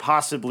how could it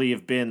possibly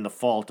have been the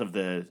fault of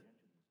the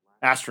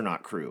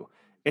astronaut crew?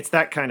 It's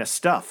that kind of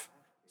stuff.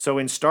 So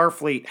in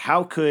Starfleet,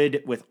 how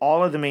could, with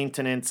all of the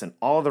maintenance and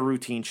all the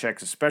routine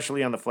checks,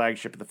 especially on the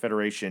flagship of the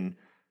Federation,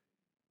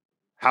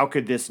 how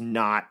could this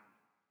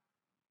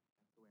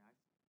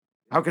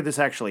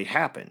actually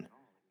happen?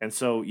 And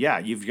so, yeah,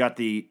 you've got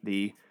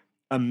the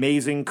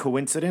amazing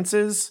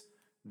coincidences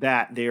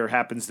that there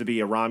happens to be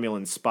a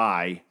Romulan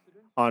spy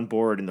on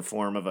board in the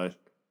form of a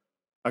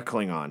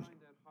Klingon.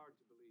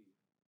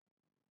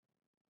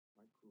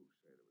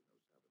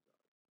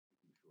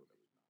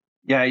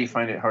 Yeah, you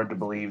find it hard to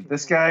believe.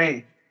 This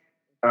guy,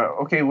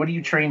 okay, what are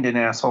you trained in,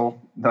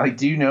 asshole? Like,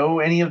 do you know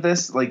any of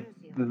this? Like,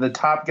 the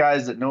top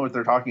guys that know what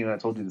they're talking about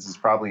told you this is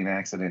probably an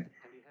accident,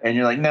 and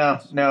you're like, no,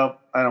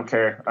 I don't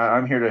care.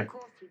 I'm here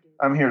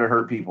to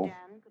hurt people.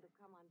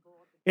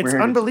 It's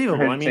unbelievable.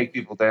 We're here to take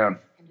people down.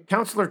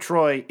 Counselor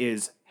Troy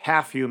is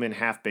half human,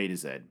 half Beta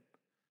Z.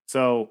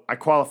 So I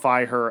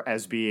qualify her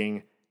as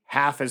being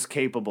half as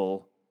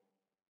capable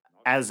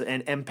as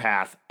an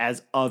empath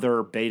as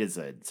other Beta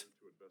Zs.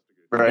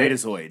 Right.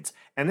 Betazoids.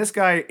 And this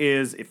guy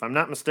is, if I'm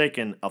not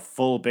mistaken, a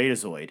full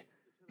Betazoid.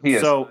 He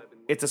is. So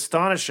it's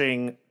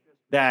astonishing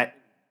that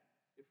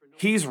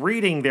he's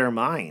reading their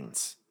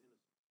minds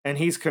and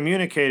he's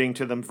communicating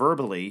to them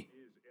verbally.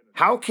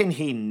 How can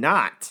he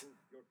not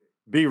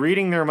be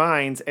reading their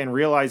minds and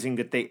realizing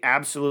that they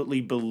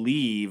absolutely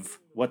believe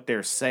what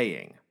they're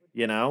saying,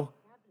 you know?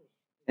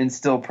 And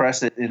still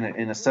press it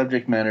in a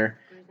subject matter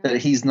that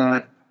he's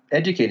not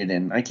educated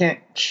in. I can't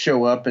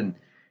show up and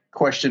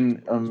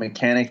question a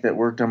mechanic that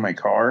worked on my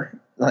car.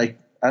 Like,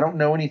 I don't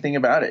know anything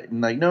about it.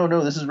 And like, no,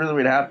 this is really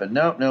what happened.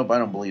 Nope, I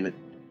don't believe it.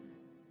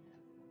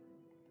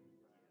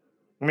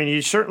 I mean,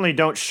 you certainly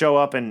don't show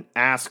up and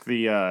ask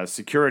the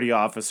security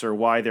officer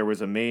why there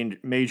was a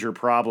major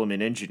problem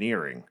in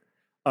engineering,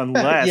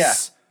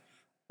 unless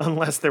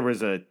there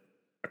was a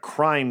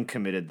crime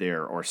committed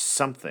there or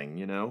something,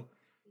 you know?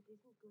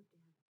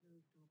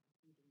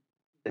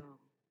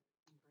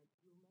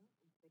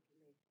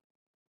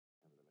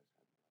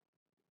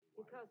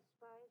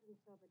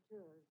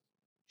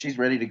 She's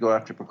ready to go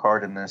after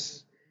Picard in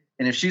this.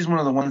 And if she's one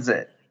of the ones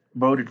that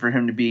voted for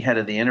him to be head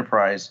of the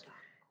Enterprise,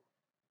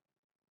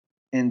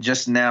 and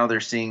just now they're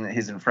seeing that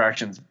his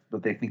infractions,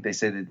 but they think they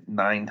say that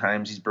 9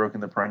 times he's broken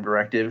the Prime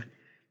Directive,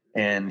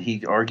 and he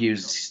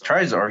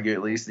tries to argue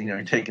at least,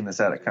 taking this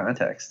out of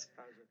context.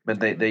 But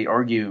they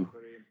argue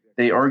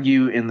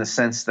in the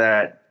sense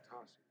that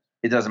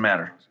it doesn't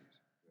matter.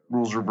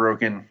 Rules were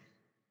broken.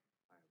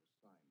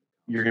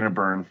 You're going to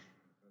burn.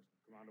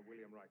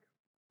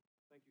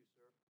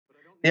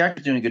 The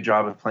actor's doing a good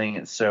job of playing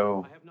it,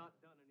 so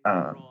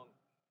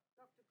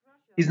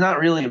he's not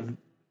really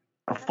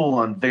a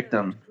full-on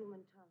victim.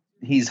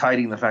 He's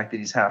hiding the fact that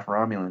he's half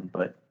Romulan,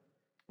 but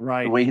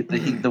right.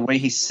 the way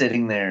he's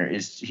sitting there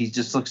he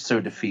just looks so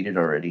defeated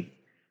already.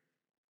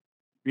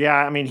 Yeah,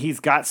 I mean, he's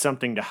got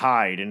something to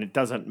hide, and it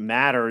doesn't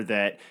matter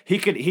that he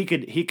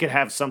could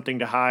have something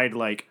to hide,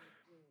 like,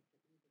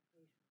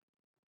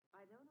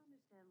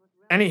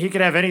 he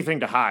could have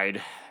anything to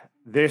hide.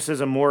 This is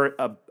a more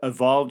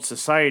evolved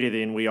society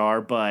than we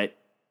are, but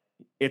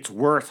it's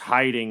worth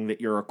hiding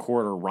that you're a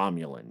quarter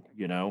Romulan,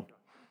 you know?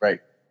 Right.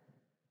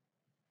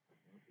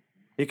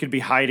 He could be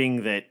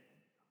hiding that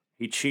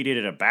he cheated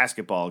at a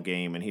basketball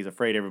game and he's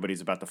afraid everybody's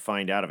about to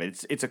find out of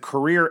it. It's a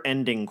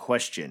career-ending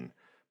question,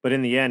 but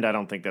in the end, I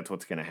don't think that's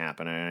what's going to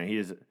happen.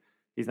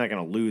 He's not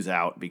going to lose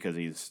out because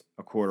he's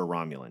a quarter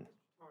Romulan.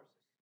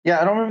 Yeah,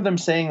 I don't remember them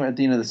saying at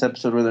the end of this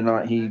episode whether or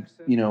not he,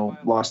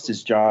 lost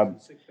his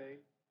job.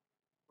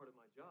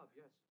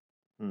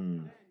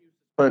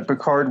 But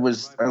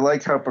I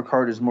like how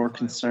Picard is more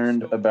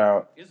concerned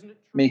about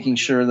making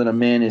sure that a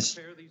man is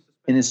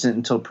innocent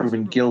until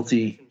proven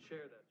guilty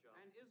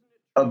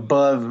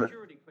above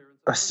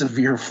a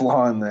severe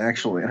flaw in the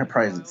actual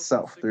Enterprise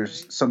itself.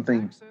 There's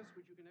something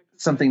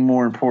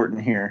more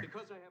important here.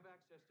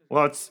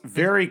 Well, it's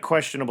very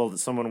questionable that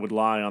someone would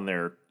lie on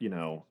their,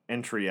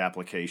 entry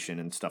application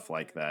and stuff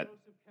like that.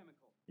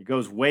 It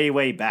goes way,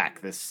 way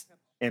back, this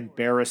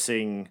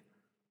embarrassing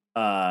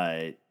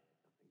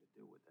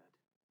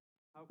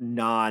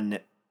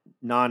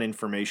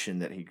non-information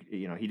that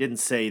he didn't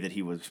say that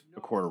he was a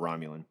quarter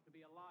Romulan.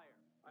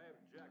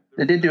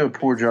 They did do a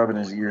poor job in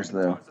his ears,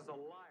 though.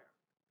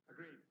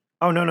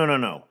 Oh,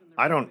 no.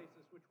 I don't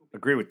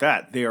agree with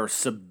that. They are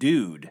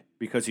subdued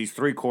because he's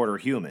 3/4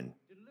 human.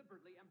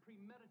 Deliberately and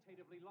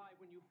premeditatively lied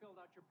when you filled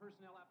out your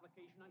personnel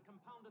application and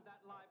compounded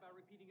that lie by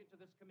repeating it to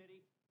this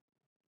committee.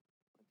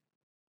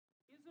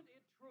 Isn't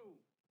it true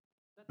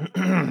that the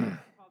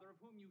grandfather of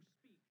whom you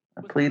speak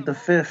I plead the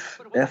fifth.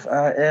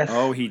 F-I-F.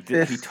 Oh, he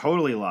did. He Fifth.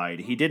 totally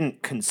lied. He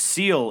didn't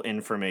conceal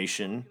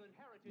information.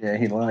 Yeah,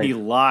 he lied. He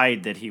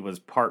lied that he was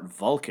part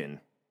Vulcan.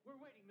 We're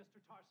waiting, Mr.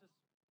 Tarsus.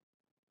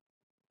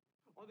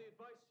 On the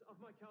advice of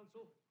my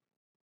counsel,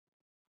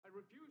 I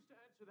refuse to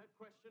answer that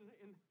question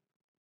in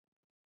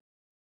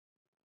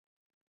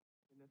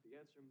that the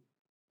answer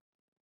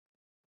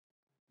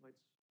might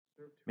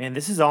serve to... Man,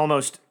 this is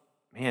almost...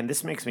 Man,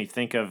 this makes me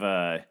think of...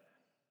 To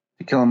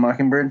Kill a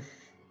Mockingbird?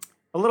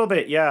 A little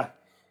bit, yeah.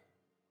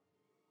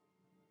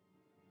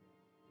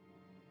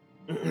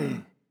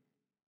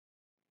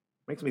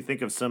 Makes me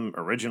think of some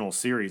original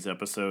series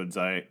episodes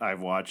I've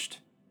watched.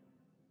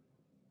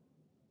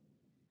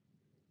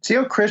 See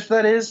how crisp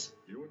that is?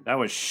 That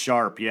was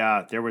sharp,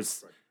 yeah. There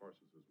was...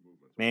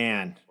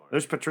 Man,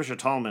 There's Patricia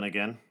Tallman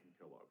again.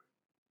 Kellogg.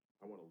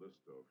 I want a list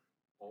of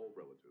all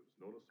relatives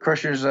known as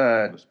Crusher's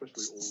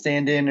especially old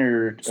stand-in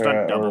or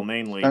Stunt double or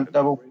mainly. stunt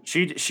double.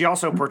 She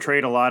also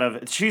portrayed a lot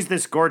of. She's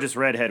this gorgeous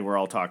redhead we're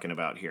all talking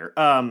about here.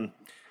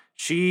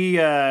 She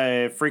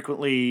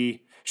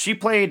frequently she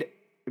played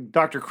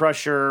Dr.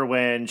 Crusher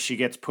when she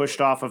gets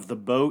pushed off of the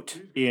boat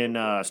in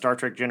Star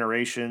Trek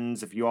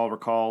Generations, if you all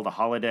recall the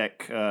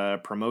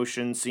holodeck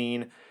promotion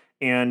scene,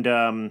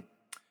 and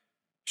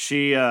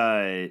she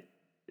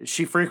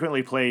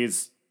frequently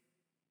plays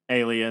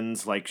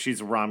aliens. Like she's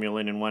a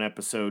Romulan in one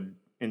episode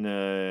in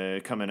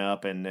the coming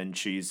up, and then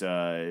she's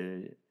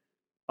other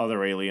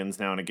aliens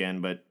now and again.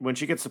 But when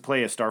she gets to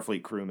play a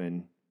Starfleet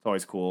crewman, it's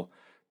always cool.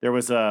 There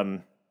was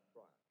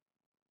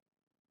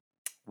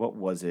what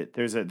was it?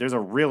 There's a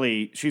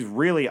really she's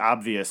really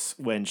obvious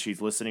when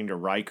she's listening to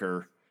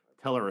Riker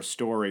tell her a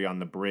story on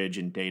the bridge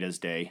in Data's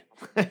Day.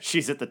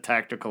 She's at the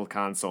tactical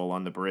console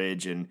on the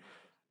bridge and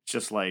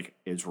just like,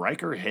 is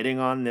Riker hitting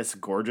on this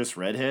gorgeous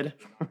redhead?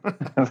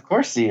 Of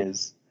course he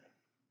is.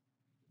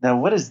 Now,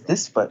 what does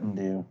this button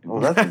do?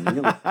 Well, that's a really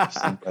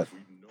interesting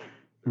button.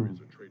 we know there is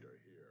a traitor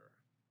here.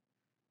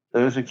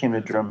 Those who came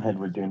to Drumhead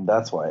were doomed.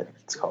 That's why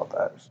it's called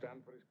that.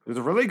 Stand for his There's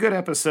a really good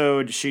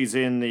episode. She's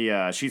in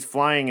the she's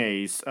flying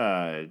a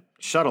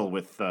shuttle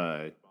with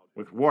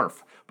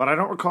Worf, but I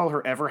don't recall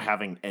her ever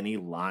having any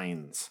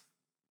lines.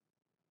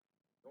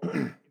 infer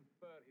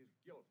his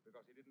guilt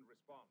because he didn't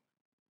respond.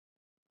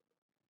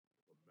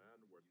 The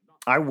man were not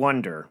I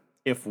wonder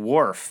if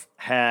Worf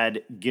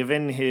had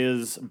given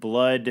his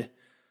blood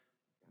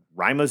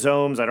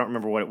ribosomes, I don't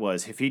remember what it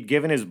was, if he'd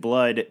given his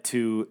blood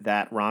to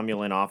that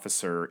Romulan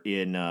officer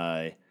in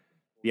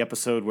the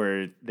episode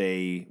where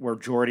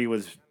Geordi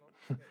was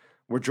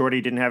where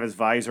Geordi didn't have his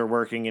visor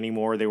working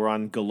anymore. They were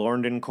on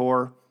Galorndon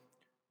Corps,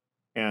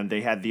 and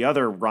they had the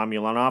other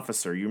Romulan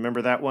officer. You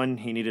remember that one?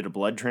 He needed a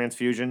blood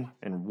transfusion,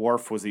 and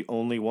Worf was the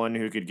only one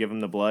who could give him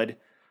the blood.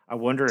 I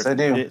wonder Yes, I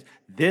do. if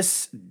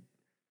this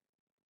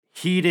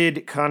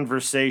heated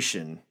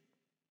conversation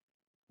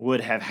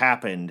would have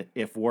happened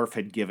if Worf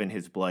had given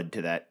his blood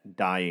to that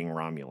dying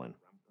Romulan.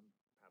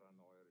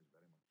 paranoia is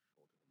very much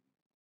short of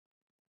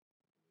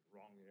him.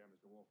 Wrong here,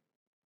 Mr. Wolf.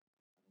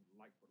 I don't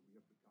like what we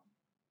have become.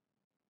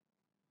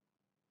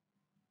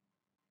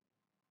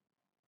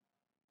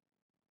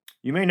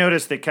 You may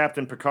notice that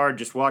Captain Picard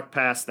just walked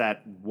past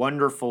that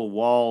wonderful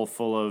wall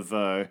full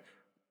of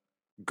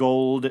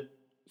gold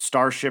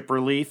starship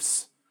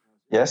reliefs.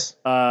 Yes?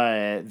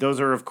 Those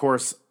are, of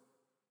course,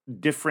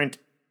 different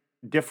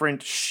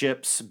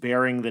ships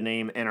bearing the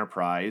name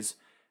Enterprise.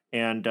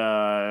 And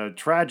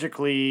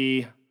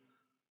tragically,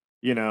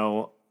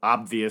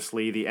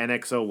 obviously the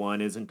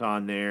NX-01 isn't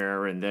on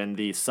there, and then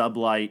the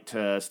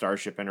Sublight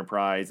Starship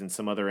Enterprise and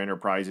some other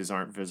Enterprises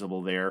aren't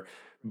visible there.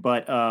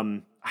 But,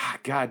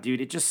 God, dude,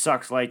 it just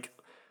sucks. Like,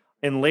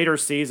 in later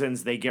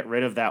seasons, they get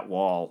rid of that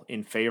wall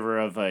in favor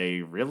of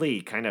a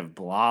really kind of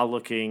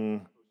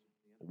blah-looking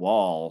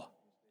wall.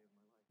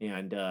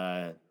 And,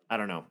 I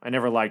don't know. I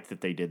never liked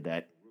that they did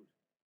that.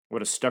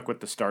 Would have stuck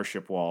with the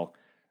Starship wall.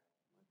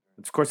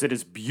 Of course, it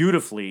is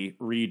beautifully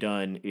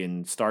redone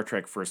in Star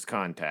Trek First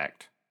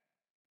Contact.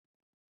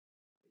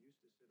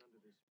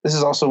 This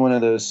is also one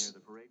of those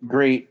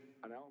great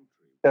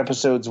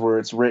episodes where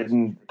it's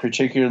written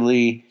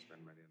particularly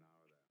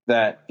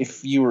that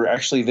if you were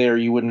actually there,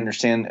 you wouldn't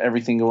understand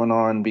everything going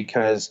on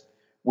because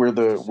we're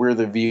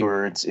the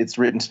viewer. It's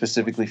written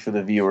specifically for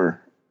the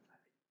viewer.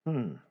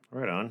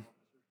 Right on.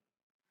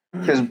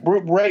 Because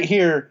right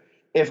here,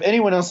 if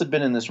anyone else had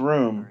been in this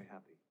room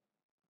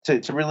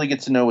to really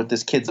get to know what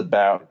this kid's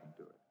about,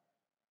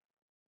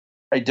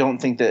 I don't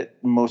think that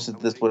most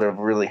of this would have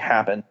really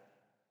happened.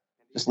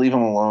 Just leave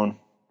him alone.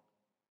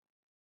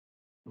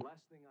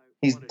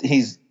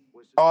 He's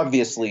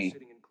obviously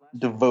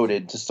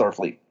devoted to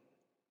Starfleet.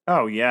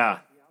 Oh, yeah.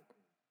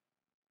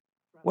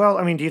 Well,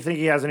 I mean, do you think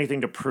he has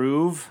anything to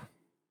prove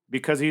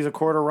because he's a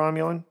quarter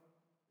Romulan?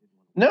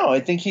 No, I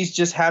think he's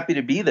just happy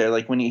to be there.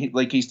 Like when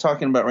he's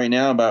talking about right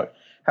now about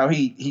how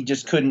he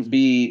just couldn't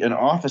be an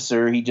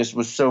officer. He just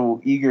was so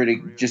eager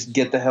to just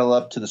get the hell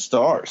up to the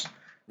stars.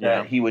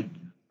 Yeah. That he would,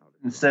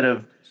 instead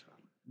of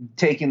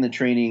taking the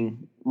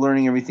training,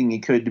 learning everything he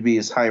could to be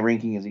as high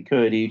ranking as he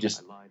could,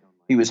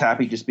 he was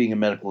happy just being a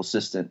medical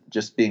assistant,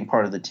 just being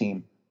part of the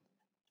team.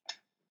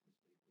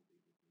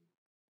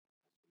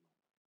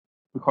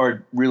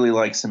 Picard really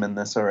likes him in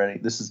this already.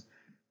 This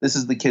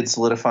is the kid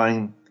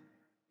solidifying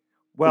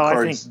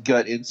Picard's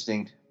gut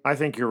instinct. I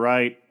think you're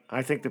right.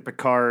 I think that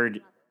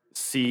Picard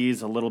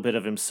sees a little bit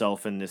of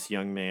himself in this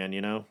young man,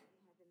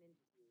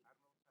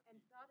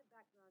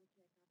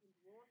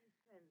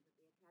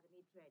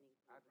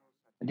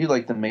 I do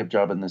like the makeup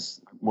job in this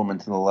woman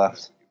to the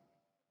left.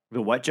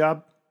 The what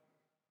job?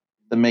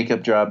 The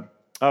makeup job.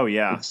 Oh,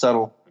 yeah. It's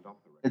subtle.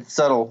 It's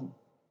subtle.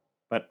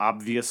 But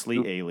obviously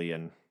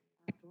alien.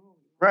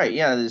 Right,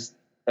 yeah. There's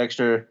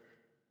extra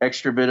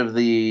bit of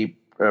the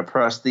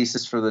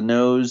prosthesis for the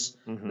nose,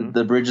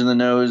 the bridge of the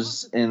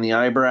nose and the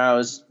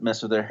eyebrows,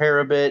 mess with their hair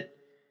a bit.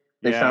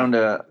 They found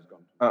a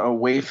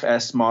Waif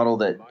S model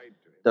that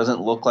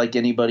doesn't look like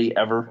anybody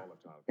ever,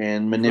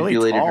 and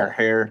manipulated her tall.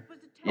 hair.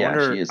 I Yeah,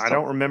 wonder, she is. I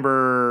don't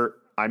remember.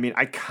 I mean,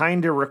 I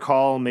kind of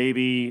recall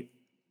maybe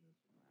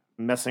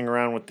messing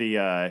around with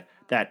the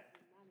that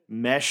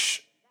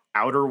mesh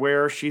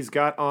outerwear she's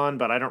got on,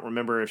 but I don't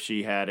remember if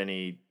she had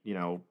any,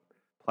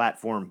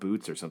 platform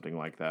boots or something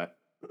like that.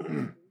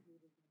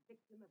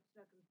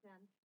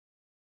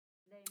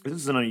 This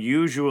is an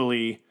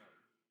unusually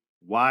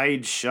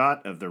wide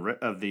shot of the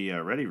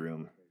ready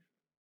room.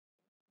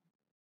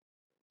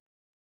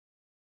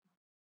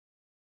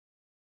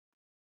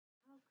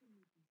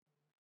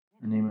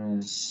 Her name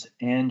is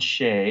Anne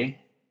Shea.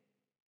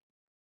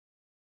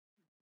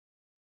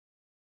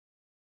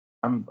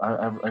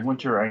 I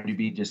went to her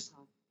IMDb.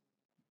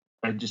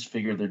 I just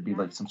figured there'd be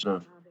like some sort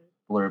of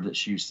blurb that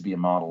she used to be a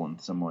model in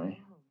some way.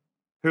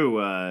 Who?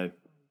 Oh,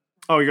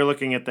 you're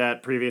looking at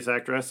that previous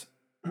actress?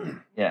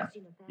 Yeah.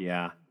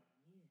 Yeah.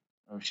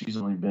 Oh, she's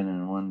only been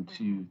in 1,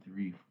 2,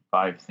 3,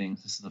 5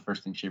 things. This is the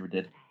first thing she ever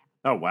did.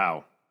 Oh,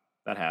 wow.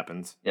 That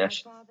happens. Yeah.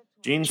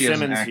 Gene She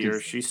hasn't Simmons acted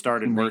here. She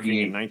started since working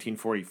in 1988.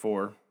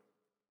 1944.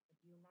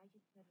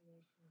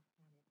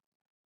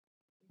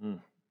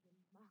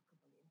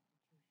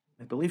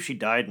 I believe she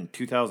died in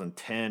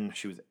 2010.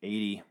 She was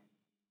 80.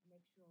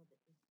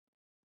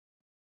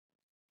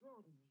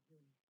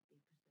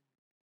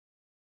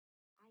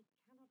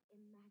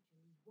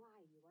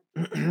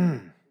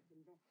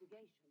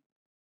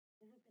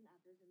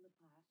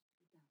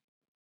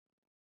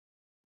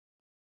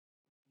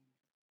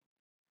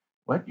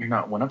 What? You're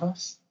not one of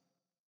us?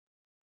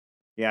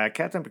 Yeah,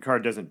 Captain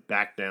Picard doesn't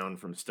back down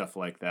from stuff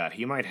like that.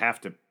 He might have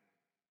to.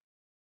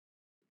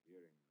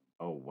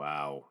 Oh,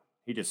 wow.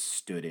 He just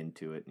stood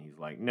into it and he's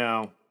like,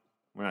 no,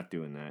 we're not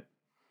doing that.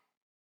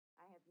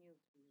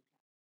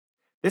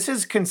 This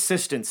is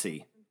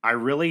consistency. I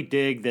really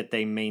dig that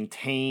they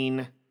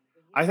maintain.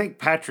 I think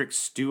Patrick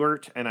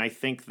Stewart and I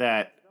think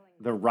that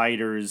the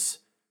writers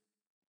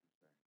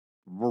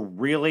were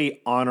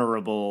really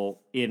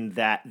honorable in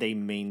that they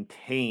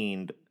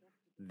maintained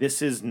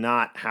this is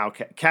not how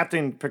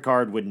Captain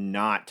Picard would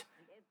not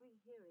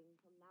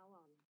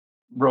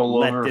Roll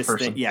let over this for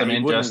thing. some Yeah, he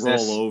injustice.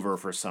 wouldn't roll over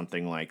for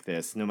something like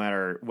this, no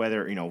matter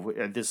whether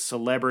this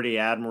celebrity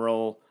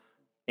admiral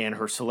and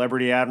her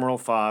celebrity admiral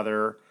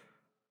father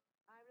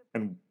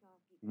and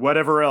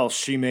whatever else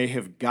she may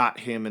have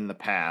got him in the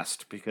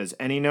past, because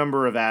any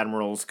number of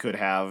admirals could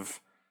have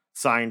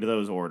signed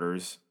those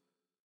orders.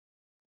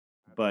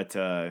 But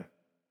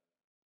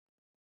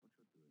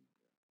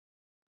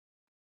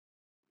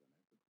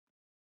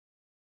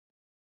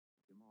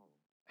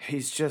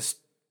he's just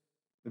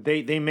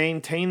they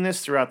maintain this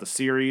throughout the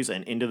series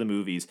and into the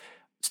movies.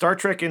 Star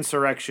Trek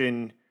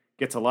Insurrection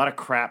gets a lot of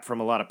crap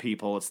from a lot of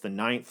people. It's the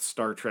 9th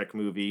Star Trek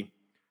movie.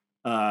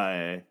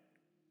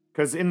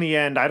 Because in the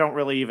end, I don't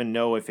really even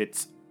know if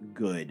it's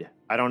good.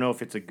 I don't know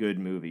if it's a good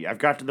movie. I've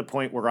got to the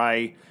point where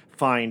I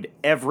find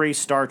every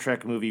Star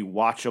Trek movie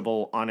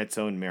watchable on its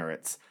own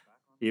merits.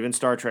 Even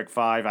Star Trek V,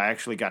 I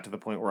actually got to the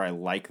point where I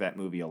like that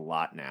movie a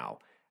lot now.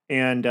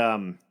 And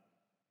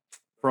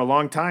for a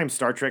long time,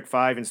 Star Trek V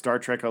and Star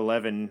Trek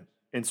 11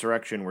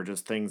 Insurrection were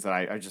just things that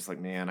I just like,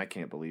 man, I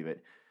can't believe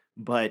it.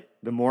 But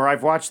the more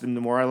I've watched them, the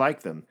more I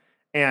like them.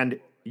 And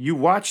you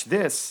watch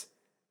this,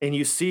 and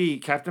you see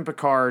Captain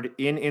Picard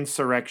in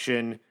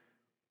Insurrection.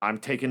 I'm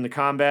taking the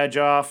comm badge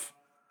off.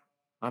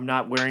 I'm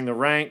not wearing the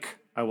rank.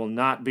 I will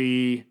not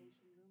be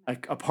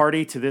a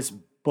party to this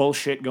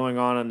bullshit going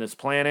on this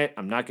planet.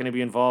 I'm not going to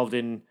be involved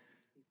in,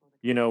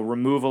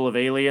 removal of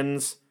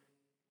aliens.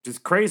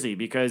 Just crazy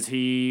because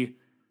he,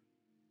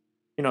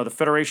 the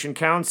Federation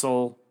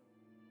Council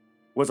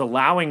was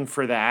allowing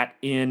for that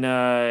in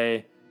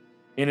an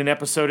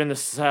episode in the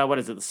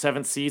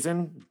 7th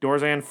season,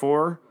 Dorzan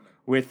 4,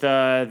 with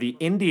the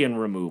Indian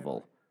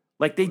removal.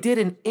 Like, they did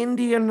an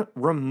Indian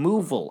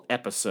removal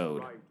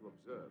episode.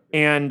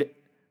 And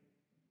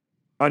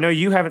I know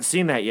you haven't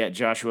seen that yet,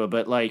 Joshua,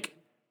 but,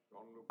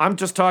 I'm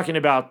just talking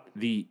about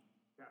the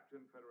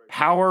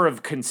power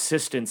of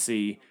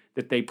consistency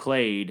that they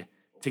played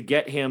to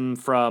get him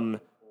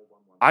from...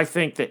 I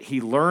think that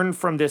he learned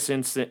from this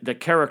incident, the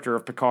character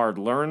of Picard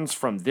learns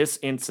from this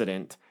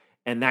incident,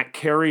 and that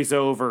carries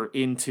over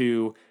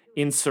into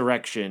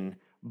Insurrection,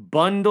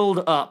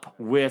 bundled up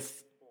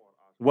with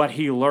what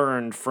he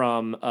learned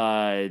from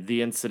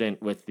the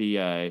incident with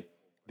the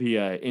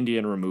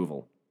Indian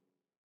removal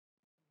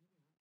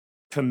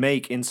to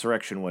make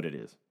Insurrection what it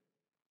is.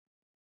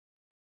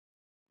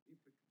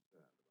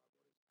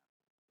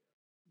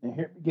 And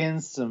here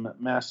begins some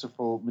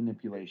masterful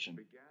manipulation.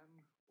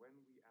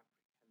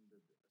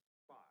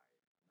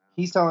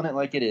 He's telling it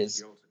like it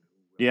is.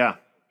 Yeah.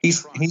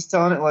 He's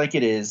telling it like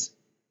it is.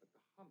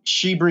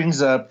 She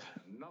brings up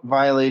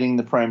violating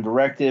the Prime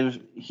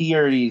Directive. He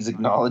already's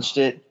acknowledged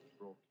it.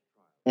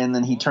 And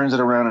then he turns it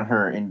around on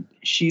her. And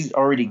she's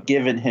already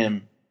given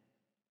him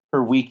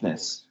her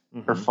weakness,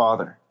 her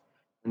father.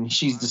 And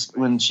she's just,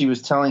 when she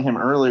was telling him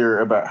earlier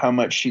about how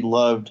much she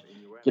loved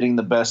getting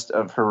the best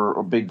of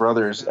her big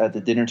brothers at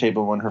the dinner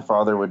table when her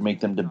father would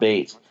make them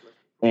debate.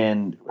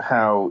 And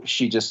how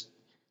she just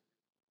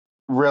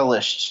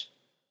relished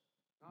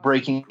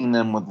breaking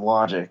them with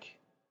logic.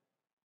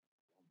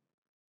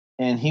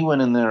 And he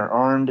went in there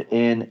armed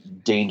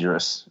and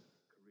dangerous.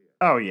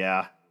 Oh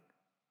yeah,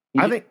 He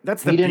I di- think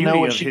that's the he didn't know beauty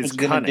what of she his was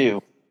going to cunning.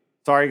 do.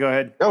 Sorry, go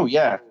ahead. Oh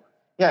yeah,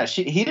 yeah.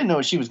 He didn't know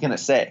what she was going to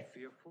say,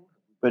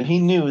 but he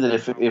knew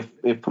that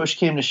if push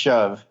came to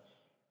shove,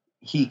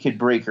 he could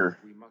break her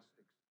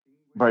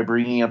by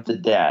bringing up the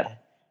dad,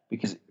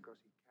 because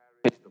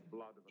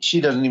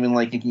she doesn't even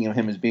like thinking of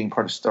him as being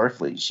part of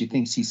Starfleet. She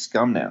thinks he's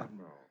scum now,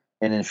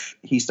 and if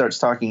he starts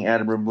talking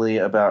admirably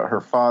about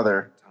her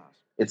father,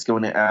 it's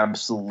going to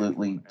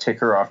absolutely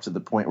tick her off to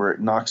the point where it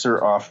knocks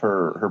her off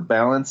her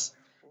balance,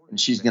 and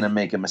she's going to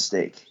make a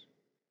mistake.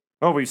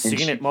 Oh, we've And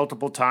seen it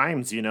multiple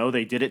times. You know,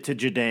 they did it to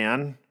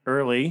Jadan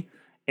early,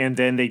 and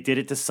then they did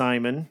it to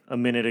Simon a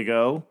minute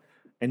ago,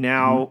 and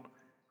now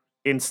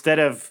instead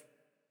of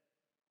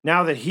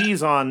now that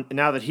he's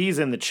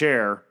in the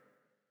chair,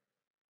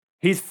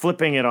 he's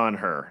flipping it on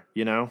her.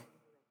 You know,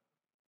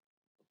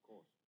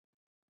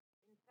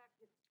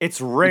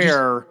 it's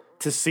rare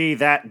to see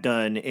that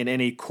done in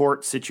any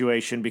court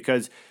situation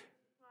because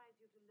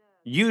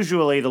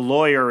usually the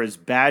lawyer is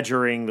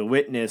badgering the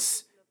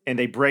witness and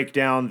they break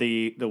down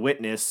the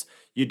witness.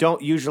 You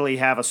don't usually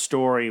have a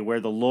story where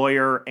the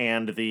lawyer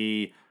and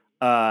the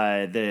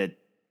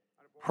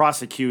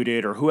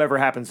prosecuted or whoever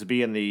happens to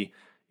be in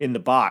the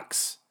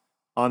box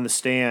on the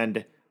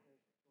stand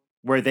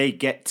where they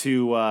get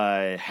to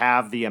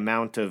have the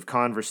amount of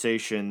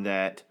conversation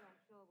that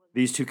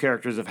these two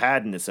characters have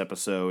had in this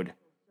episode.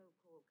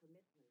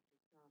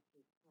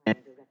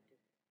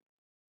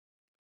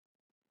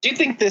 Do you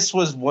think this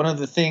was one of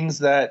the things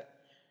that?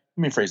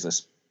 Let me phrase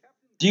this.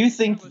 Do you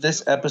think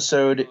this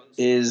episode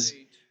is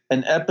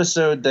an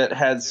episode that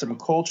had some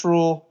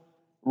cultural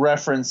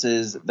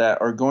references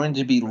that are going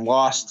to be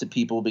lost to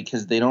people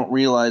because they don't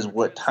realize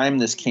what time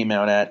this came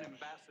out at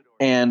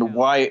and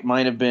why it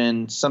might have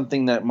been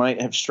something that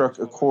might have struck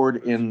a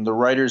chord in the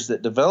writers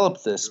that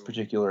developed this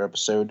particular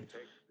episode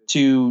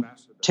to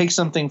take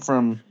something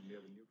from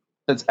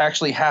that's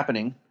actually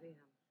happening?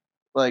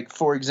 Like,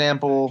 for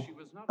example,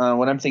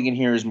 what I'm thinking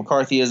here is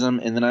McCarthyism,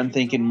 and then I'm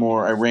thinking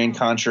more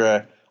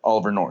Iran-Contra,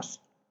 Oliver North.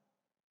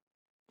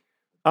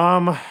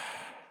 The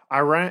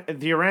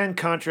Iran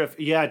Contra,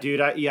 yeah, dude,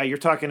 you're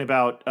talking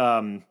about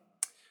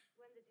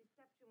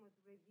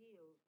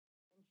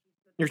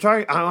you're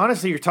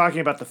talking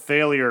about the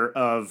failure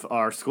of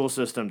our school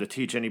system to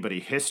teach anybody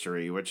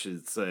history, which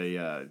is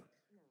a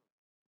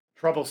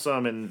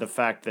troublesome in the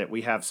fact that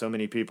we have so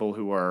many people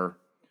who are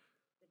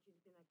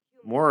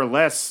more or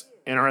less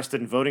interested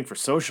in voting for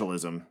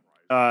socialism.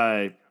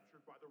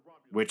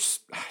 Which,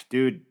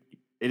 dude,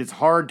 it is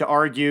hard to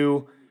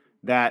argue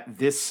that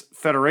this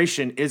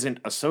federation isn't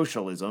a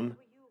socialism,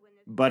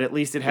 but at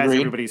least it has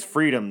Agreed. everybody's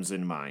freedoms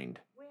in mind.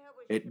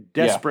 We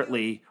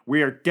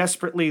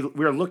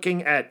are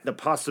looking at the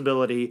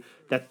possibility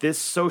that this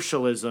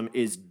socialism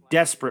is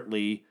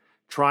desperately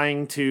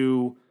trying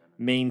to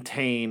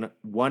maintain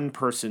one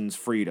person's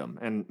freedom.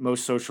 And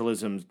most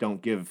socialisms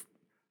don't give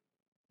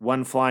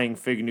one flying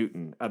fig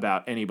Newton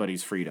about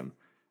anybody's freedom.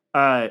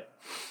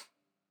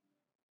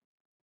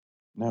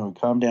 No,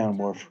 calm down,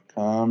 Worf.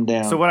 Calm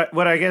down. So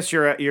what I guess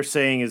you're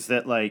saying is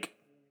that, like,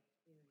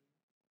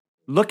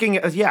 looking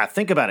at,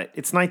 think about it.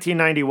 It's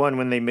 1991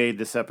 when they made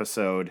this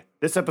episode.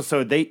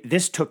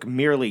 This took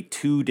merely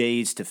 2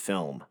 days to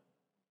film.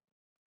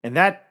 And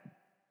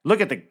look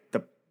at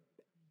the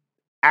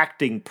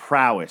acting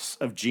prowess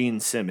of Gene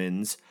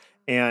Simmons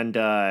and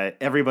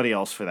everybody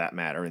else for that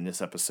matter in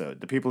this episode.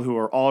 The people who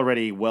are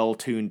already well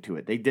tuned to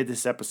it. They did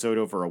this episode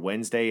over a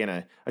Wednesday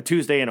and a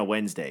Tuesday and a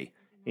Wednesday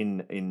in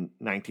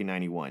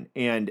 1991.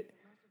 And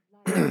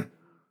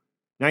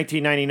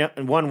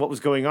 1991, what was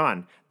going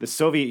on? The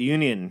Soviet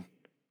Union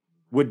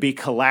would be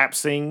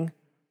collapsing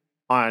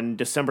on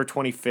December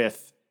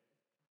 25th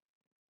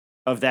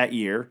of that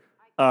year.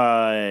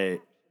 Yeah,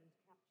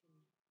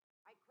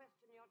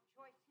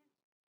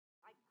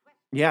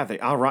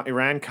 the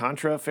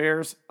Iran-Contra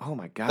affairs. Oh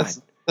my God.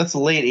 That's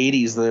late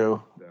 80s,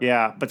 though.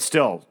 Yeah, but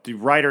still, the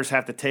writers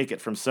have to take it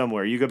from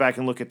somewhere. You go back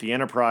and look at the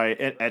Enterprise,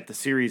 at the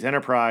series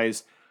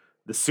Enterprise,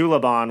 the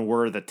Suliban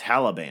were the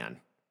Taliban.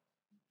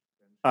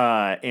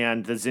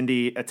 And the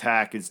Zindi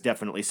attack is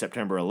definitely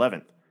September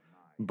 11th.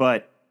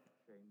 But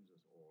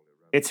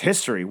it's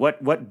history.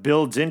 What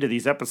builds into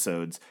these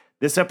episodes?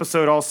 This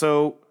episode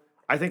also,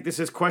 I think this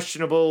is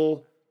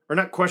questionable, or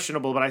not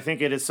questionable, but I think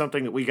it is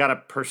something that we got to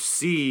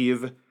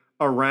perceive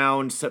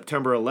around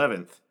September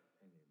 11th.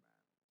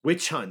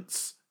 Witch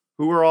hunts.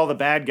 Who are all the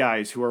bad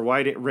guys who are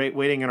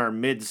waiting in our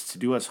midst to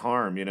do us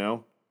harm, you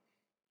know?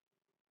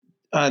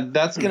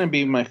 That's going to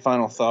be my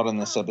final thought on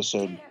this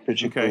episode,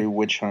 particularly Okay.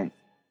 Witch Hunt.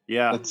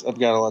 Yeah. I've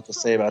got a lot to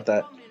say about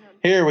that.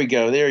 Here we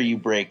go. There you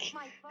break.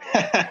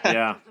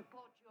 Yeah.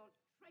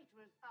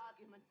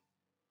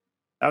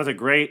 That was a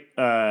great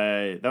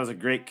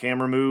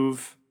camera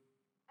move,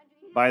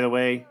 by the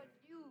way.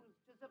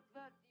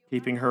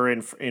 Keeping her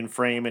in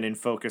frame and in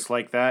focus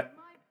like that.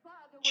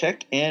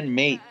 Check and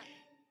mate.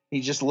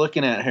 He's just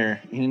looking at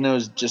her. He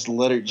knows just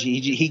let her.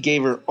 He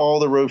gave her all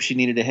the rope she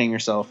needed to hang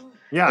herself.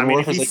 Yeah, And I mean,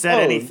 Worf if he was like, said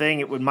 "Oh." anything,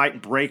 it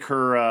might break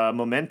her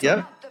momentum.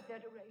 Yep.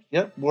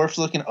 Yep. Worf's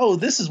looking. Oh,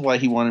 this is why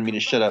he wanted me to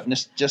shut up.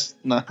 Just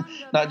not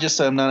just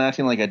so I'm not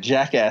acting like a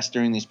jackass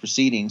during these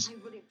proceedings. I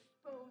will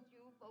expose you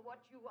for what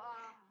you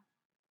are.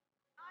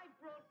 I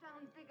brought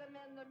down bigger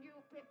men than you,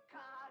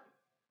 Picard.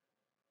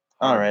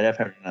 All right, I've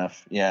had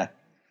enough. Yeah,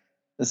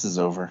 this is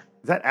over.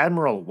 Is that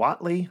Admiral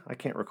Watley? I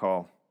can't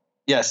recall.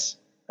 Yes,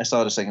 I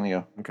saw it a second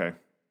ago. Okay.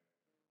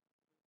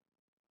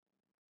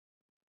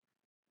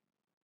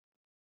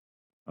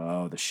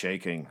 Oh, the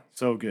shaking.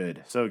 So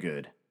good. So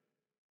good.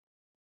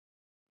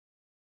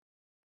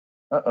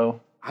 Uh-oh.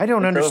 I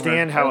don't It's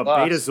understand over. how I a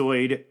lost.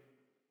 Betazoid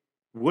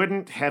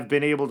wouldn't have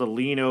been able to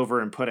lean over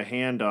and put a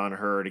hand on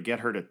her to get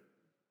her to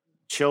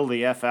chill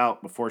the F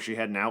out before she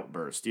had an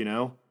outburst, you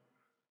know?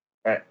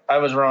 All right, I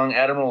was wrong.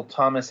 Admiral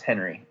Thomas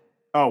Henry.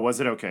 Oh, was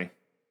it? Okay.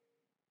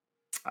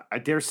 I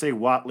dare say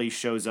Watley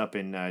shows up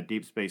in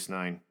Deep Space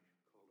Nine.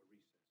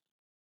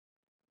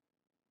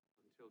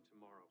 Until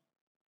tomorrow.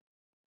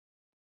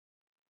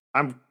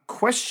 I'm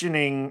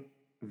questioning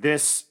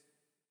this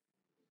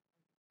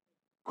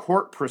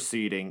court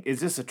proceeding.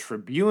 Is this a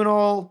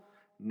tribunal?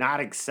 Not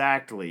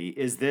exactly.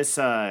 Is this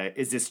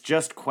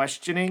just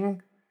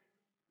questioning?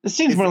 This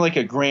seems more like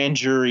a grand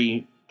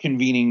jury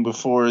convening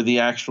before the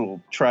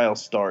actual trial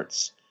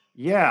starts.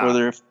 Yeah.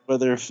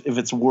 Whether if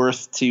it's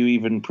worth to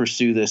even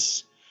pursue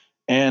this,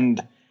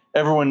 and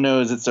everyone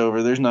knows it's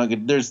over. There's not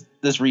good.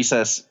 This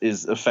recess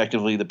is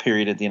effectively the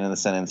period at the end of the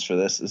sentence for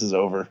this. This is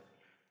over.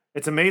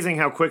 It's amazing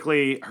how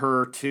quickly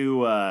her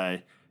two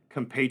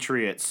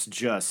compatriots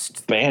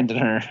just Abandon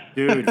her.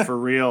 dude, for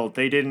real.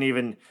 They didn't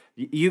even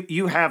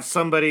you have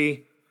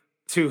somebody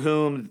to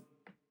whom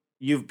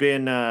you've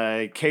been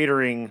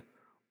catering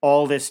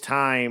all this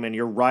time and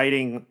you're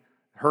riding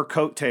her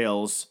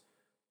coattails.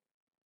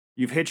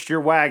 You've hitched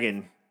your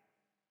wagon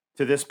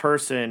to this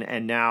person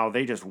and now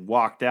they just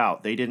walked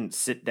out. They didn't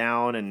sit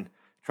down and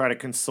try to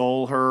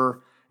console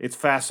her. It's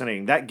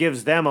fascinating. That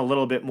gives them a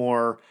little bit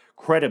more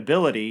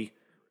credibility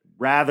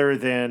rather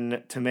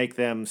than to make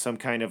them some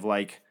kind of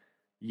like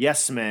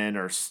yes men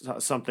or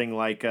something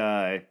like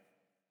what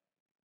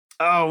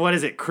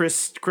is it?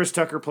 Chris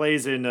Tucker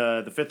plays in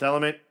The Fifth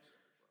Element.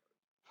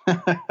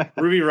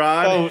 Ruby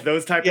Rod,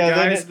 those type of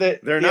guys.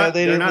 They're not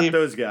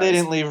those guys. They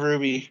didn't leave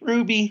Ruby.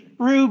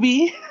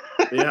 Ruby.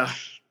 Yeah.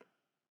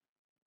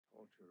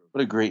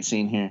 What a great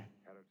scene here.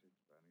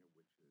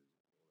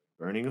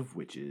 Burning of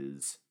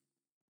Witches.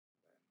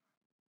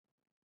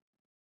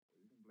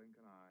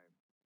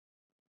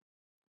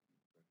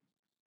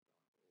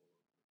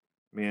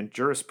 Man,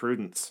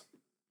 jurisprudence.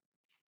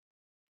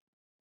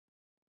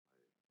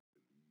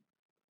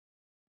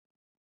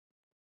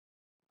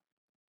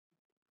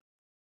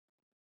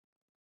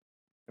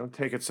 Don't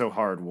take it so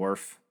hard,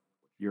 Worf.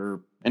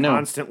 You're I know.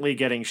 constantly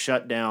getting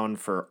shut down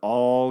for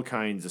all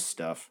kinds of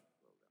stuff.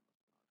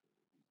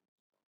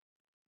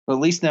 But at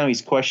least now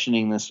he's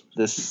questioning this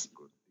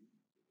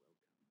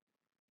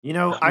You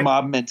know,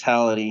 mob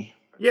mentality.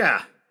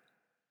 Yeah.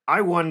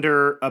 I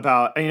wonder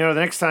about, the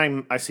next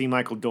time I see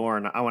Michael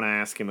Dorn, I want to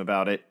ask him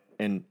about it.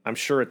 And I'm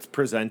sure it's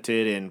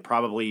presented in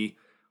probably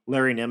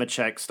Larry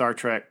Nemecek's Star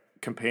Trek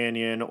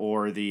Companion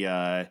or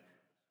the,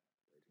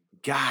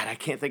 God, I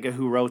can't think of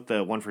who wrote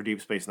the one for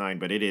Deep Space Nine,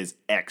 but it is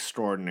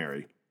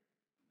extraordinary.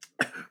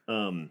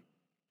 And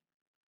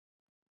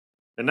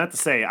not to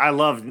say, I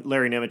love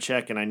Larry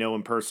Nemecek and I know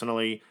him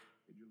personally.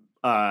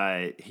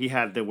 He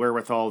had the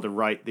wherewithal to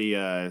write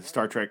the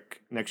Star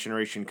Trek Next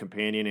Generation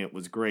Companion. It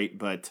was great,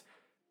 but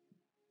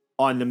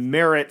on the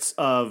merits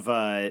of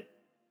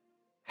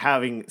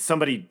having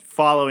somebody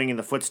following in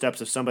the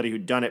footsteps of somebody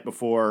who'd done it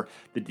before,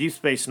 the Deep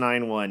Space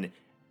Nine one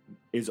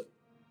is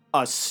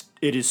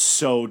it is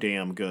so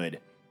damn good.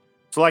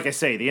 So like I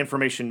say, the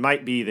information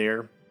might be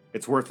there.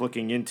 It's worth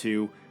looking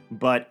into,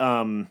 but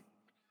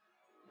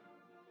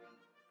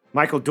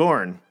Michael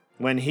Dorn,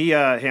 when he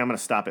hey, I'm going to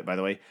stop it by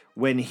the way.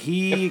 When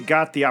he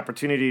got the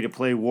opportunity to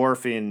play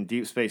Worf in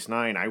Deep Space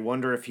Nine, I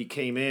wonder if he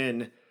came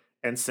in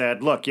and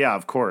said, look, yeah,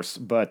 of course,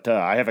 but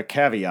I have a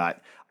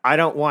caveat. I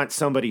don't want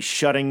somebody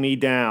shutting me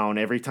down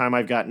every time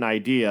I've got an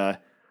idea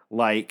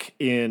like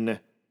in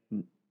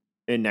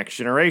Next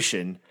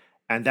Generation.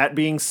 And that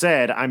being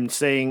said, I'm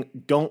saying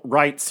don't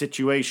write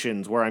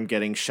situations where I'm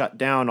getting shut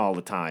down all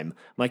the time.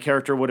 My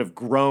character would have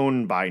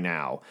grown by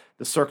now.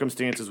 The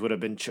circumstances would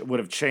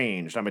have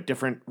changed. I'm a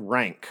different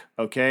rank,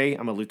 okay?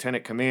 I'm a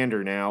lieutenant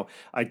commander now.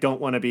 I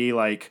don't want to be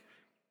like,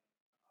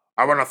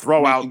 I want to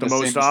throw out the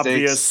most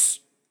obvious,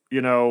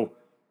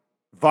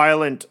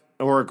 violent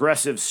or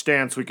aggressive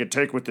stance we could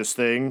take with this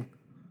thing.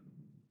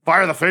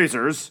 Fire the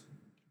phasers.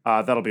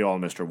 That'll be all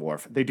Mr.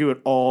 Worf. They do it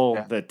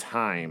all the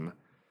time.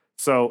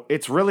 So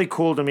it's really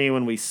cool to me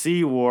when we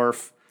see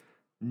Worf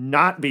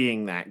not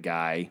being that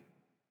guy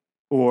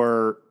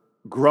or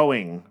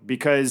growing,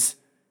 because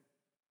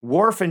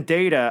Worf and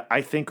Data,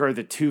 I think, are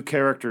the two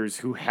characters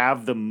who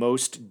have the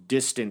most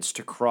distance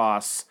to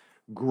cross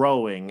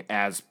growing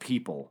as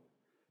people.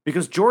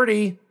 Because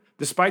Geordi,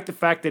 despite the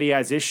fact that he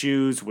has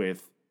issues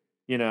with,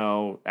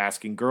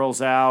 asking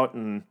girls out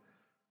and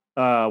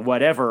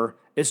whatever,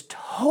 is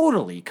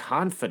totally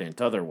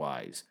confident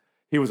otherwise.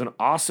 He was an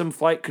awesome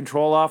flight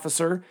control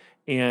officer,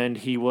 and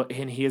he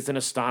is an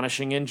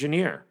astonishing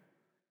engineer.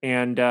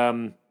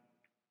 And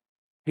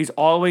he's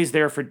always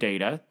there for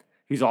Data.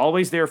 He's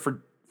always there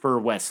for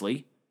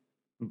Wesley.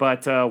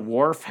 But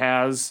Worf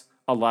has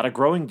a lot of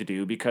growing to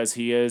do because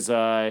he's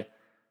a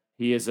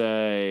fish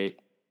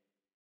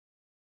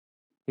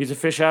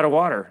out of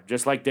water,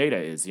 just like Data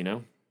is,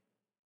 That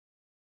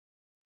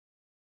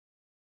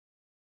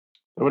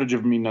would have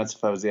driven me nuts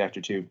if I was the actor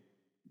too.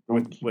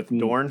 With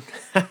Dorn.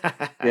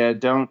 Yeah,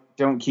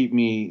 don't keep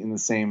me in the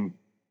same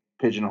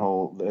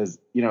pigeonhole as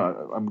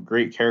I'm a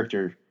great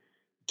character.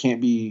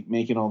 Can't be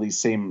making all these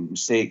same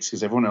mistakes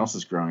because everyone else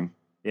is growing.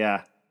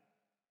 Yeah.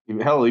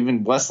 Hell,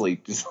 even Wesley,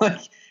 just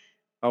like.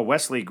 Oh,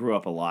 Wesley grew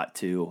up a lot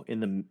too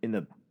in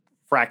the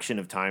fraction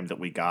of time that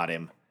we got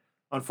him.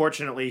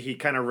 Unfortunately, he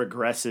kind of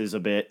regresses a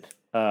bit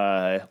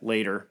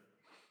later,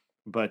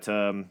 but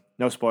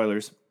no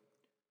spoilers.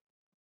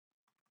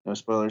 No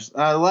spoilers.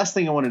 The last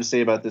thing I wanted to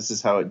say about this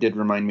is how it did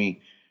remind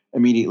me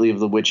immediately of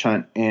the witch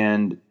hunt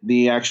and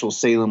the actual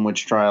Salem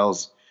witch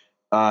trials.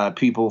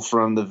 People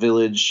from the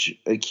village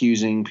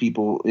accusing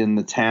people in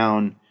the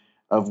town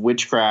of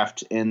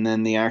witchcraft, and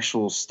then the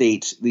actual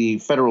state, the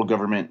federal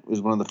government,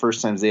 was one of the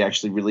first times they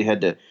actually really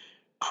had to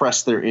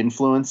press their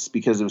influence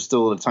because it was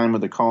still at a time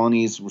of the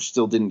colonies where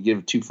still didn't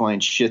give two flying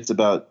shits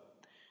about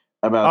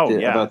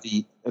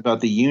the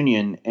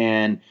Union.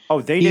 And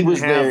they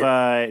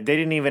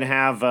didn't even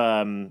have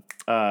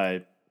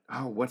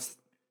what's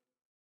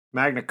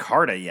Magna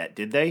Carta yet,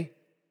 did they?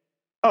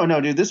 Oh no,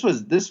 dude, this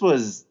was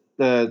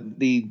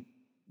the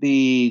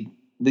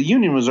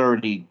Union was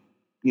already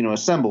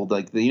assembled.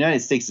 Like the United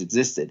States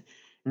existed.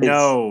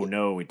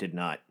 No, it did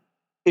not.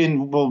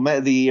 In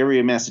the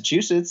area of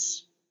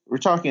Massachusetts, we're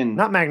talking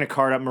not Magna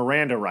Carta,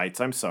 Miranda rights.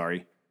 I'm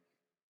sorry.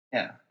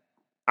 Yeah,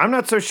 I'm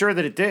not so sure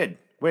that it did.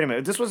 Wait a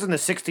minute. This was in the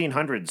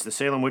 1600s, the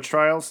Salem witch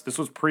trials. This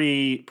was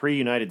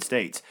pre-United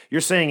States.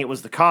 You're saying it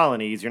was the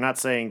colonies. You're not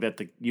saying that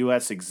the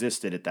U.S.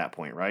 existed at that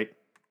point, right?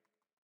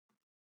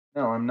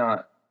 No, I'm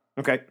not.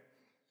 Okay.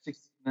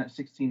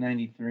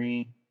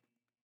 1693.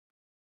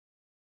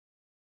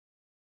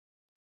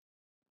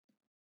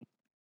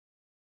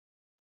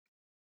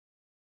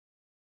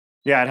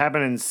 Yeah, it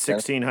happened in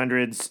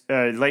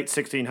 1600s, late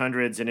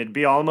 1600s, and it'd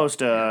be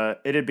almost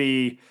it'd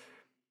be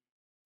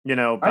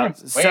about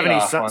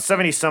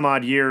 70 some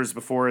odd years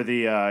before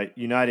the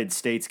United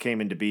States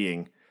came into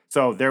being.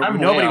 So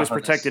nobody was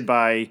protected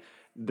by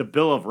the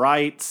Bill of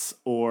Rights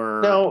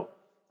or no.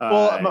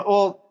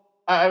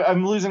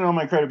 I'm losing all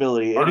my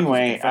credibility.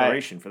 Anyway,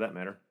 Confederation for that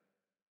matter.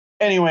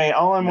 Anyway,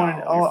 all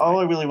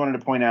I really wanted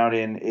to point out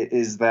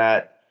is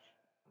that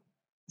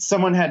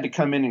someone had to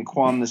come in and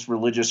qualm this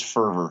religious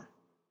fervor.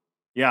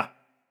 Yeah.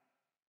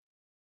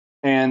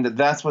 And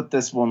that's what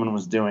this woman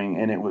was doing,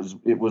 and it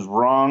was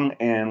wrong.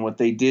 And what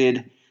they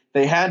did,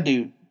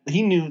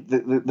 he knew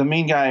the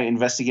main guy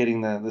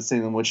investigating the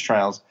Salem witch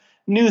trials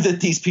knew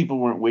that these people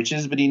weren't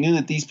witches, but he knew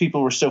that these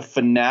people were so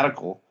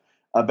fanatical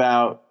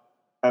about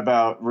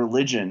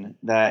religion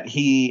that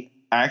he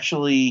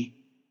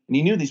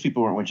knew these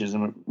people weren't witches,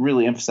 and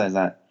really emphasized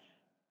that.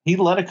 He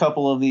let a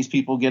couple of these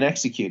people get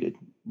executed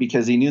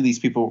because he knew these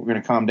people were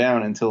going to calm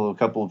down until a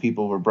couple of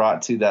people were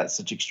brought to that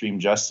such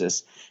extreme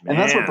justice. And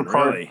that's what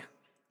Picard, really?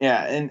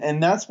 Yeah.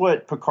 And that's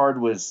what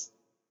Picard was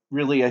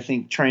really, I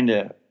think, trying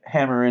to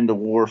hammer into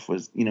Worf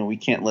was, we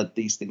can't let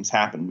these things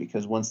happen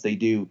because once they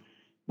do,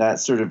 that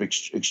sort of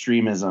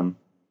extremism,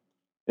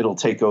 it'll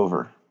take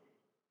over.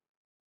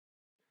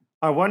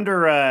 I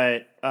wonder,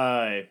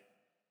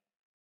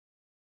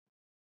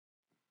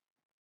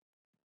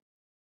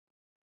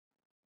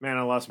 man,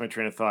 I lost my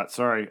train of thought.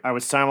 Sorry. I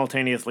was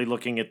simultaneously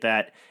looking at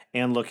that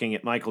and looking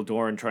at Michael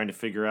Dorn, trying to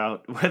figure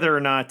out whether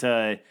or not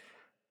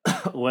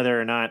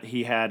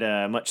he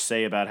had much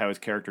say about how his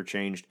character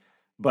changed.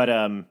 But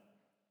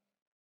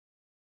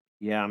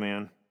yeah,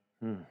 man.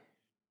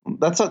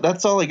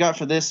 That's all I got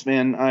for this,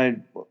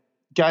 man.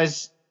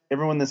 Guys,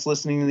 everyone that's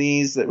listening to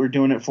these that we're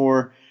doing it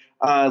for,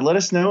 let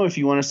us know if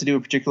you want us to do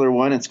a particular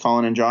one. It's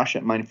Colin and Josh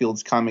at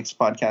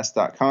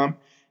MindfieldsComicsPodcast.com.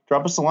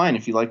 Drop us a line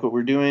if you like what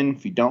we're doing.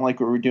 If you don't like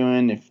what we're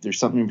doing, if there's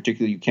something in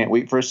particular you can't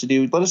wait for us to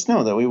do, let us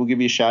know. That way we'll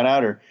give you a shout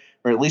out or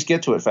at least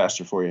get to it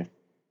faster for you.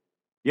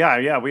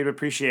 Yeah, we'd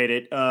appreciate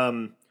it.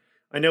 I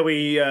know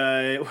we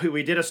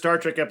did a Star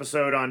Trek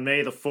episode on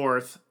May the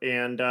 4th,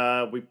 and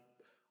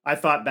I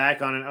thought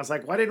back on it. I was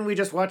like, why didn't we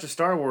just watch a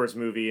Star Wars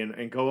movie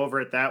and go over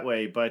it that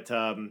way? But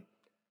I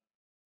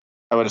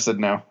would have said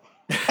no.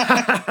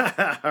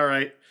 All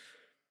right.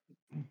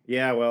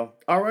 Yeah, well,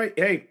 all right.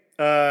 Hey,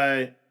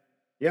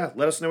 yeah,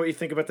 let us know what you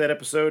think about that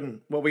episode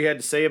and what we had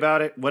to say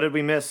about it. What did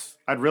we miss?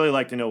 I'd really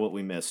like to know what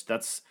we missed.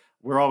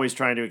 We're always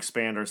trying to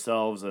expand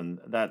ourselves, and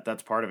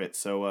that's part of it.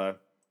 So,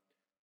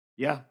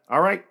 yeah.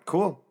 All right,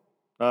 cool.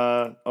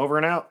 Over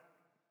and out.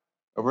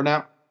 Over and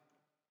out.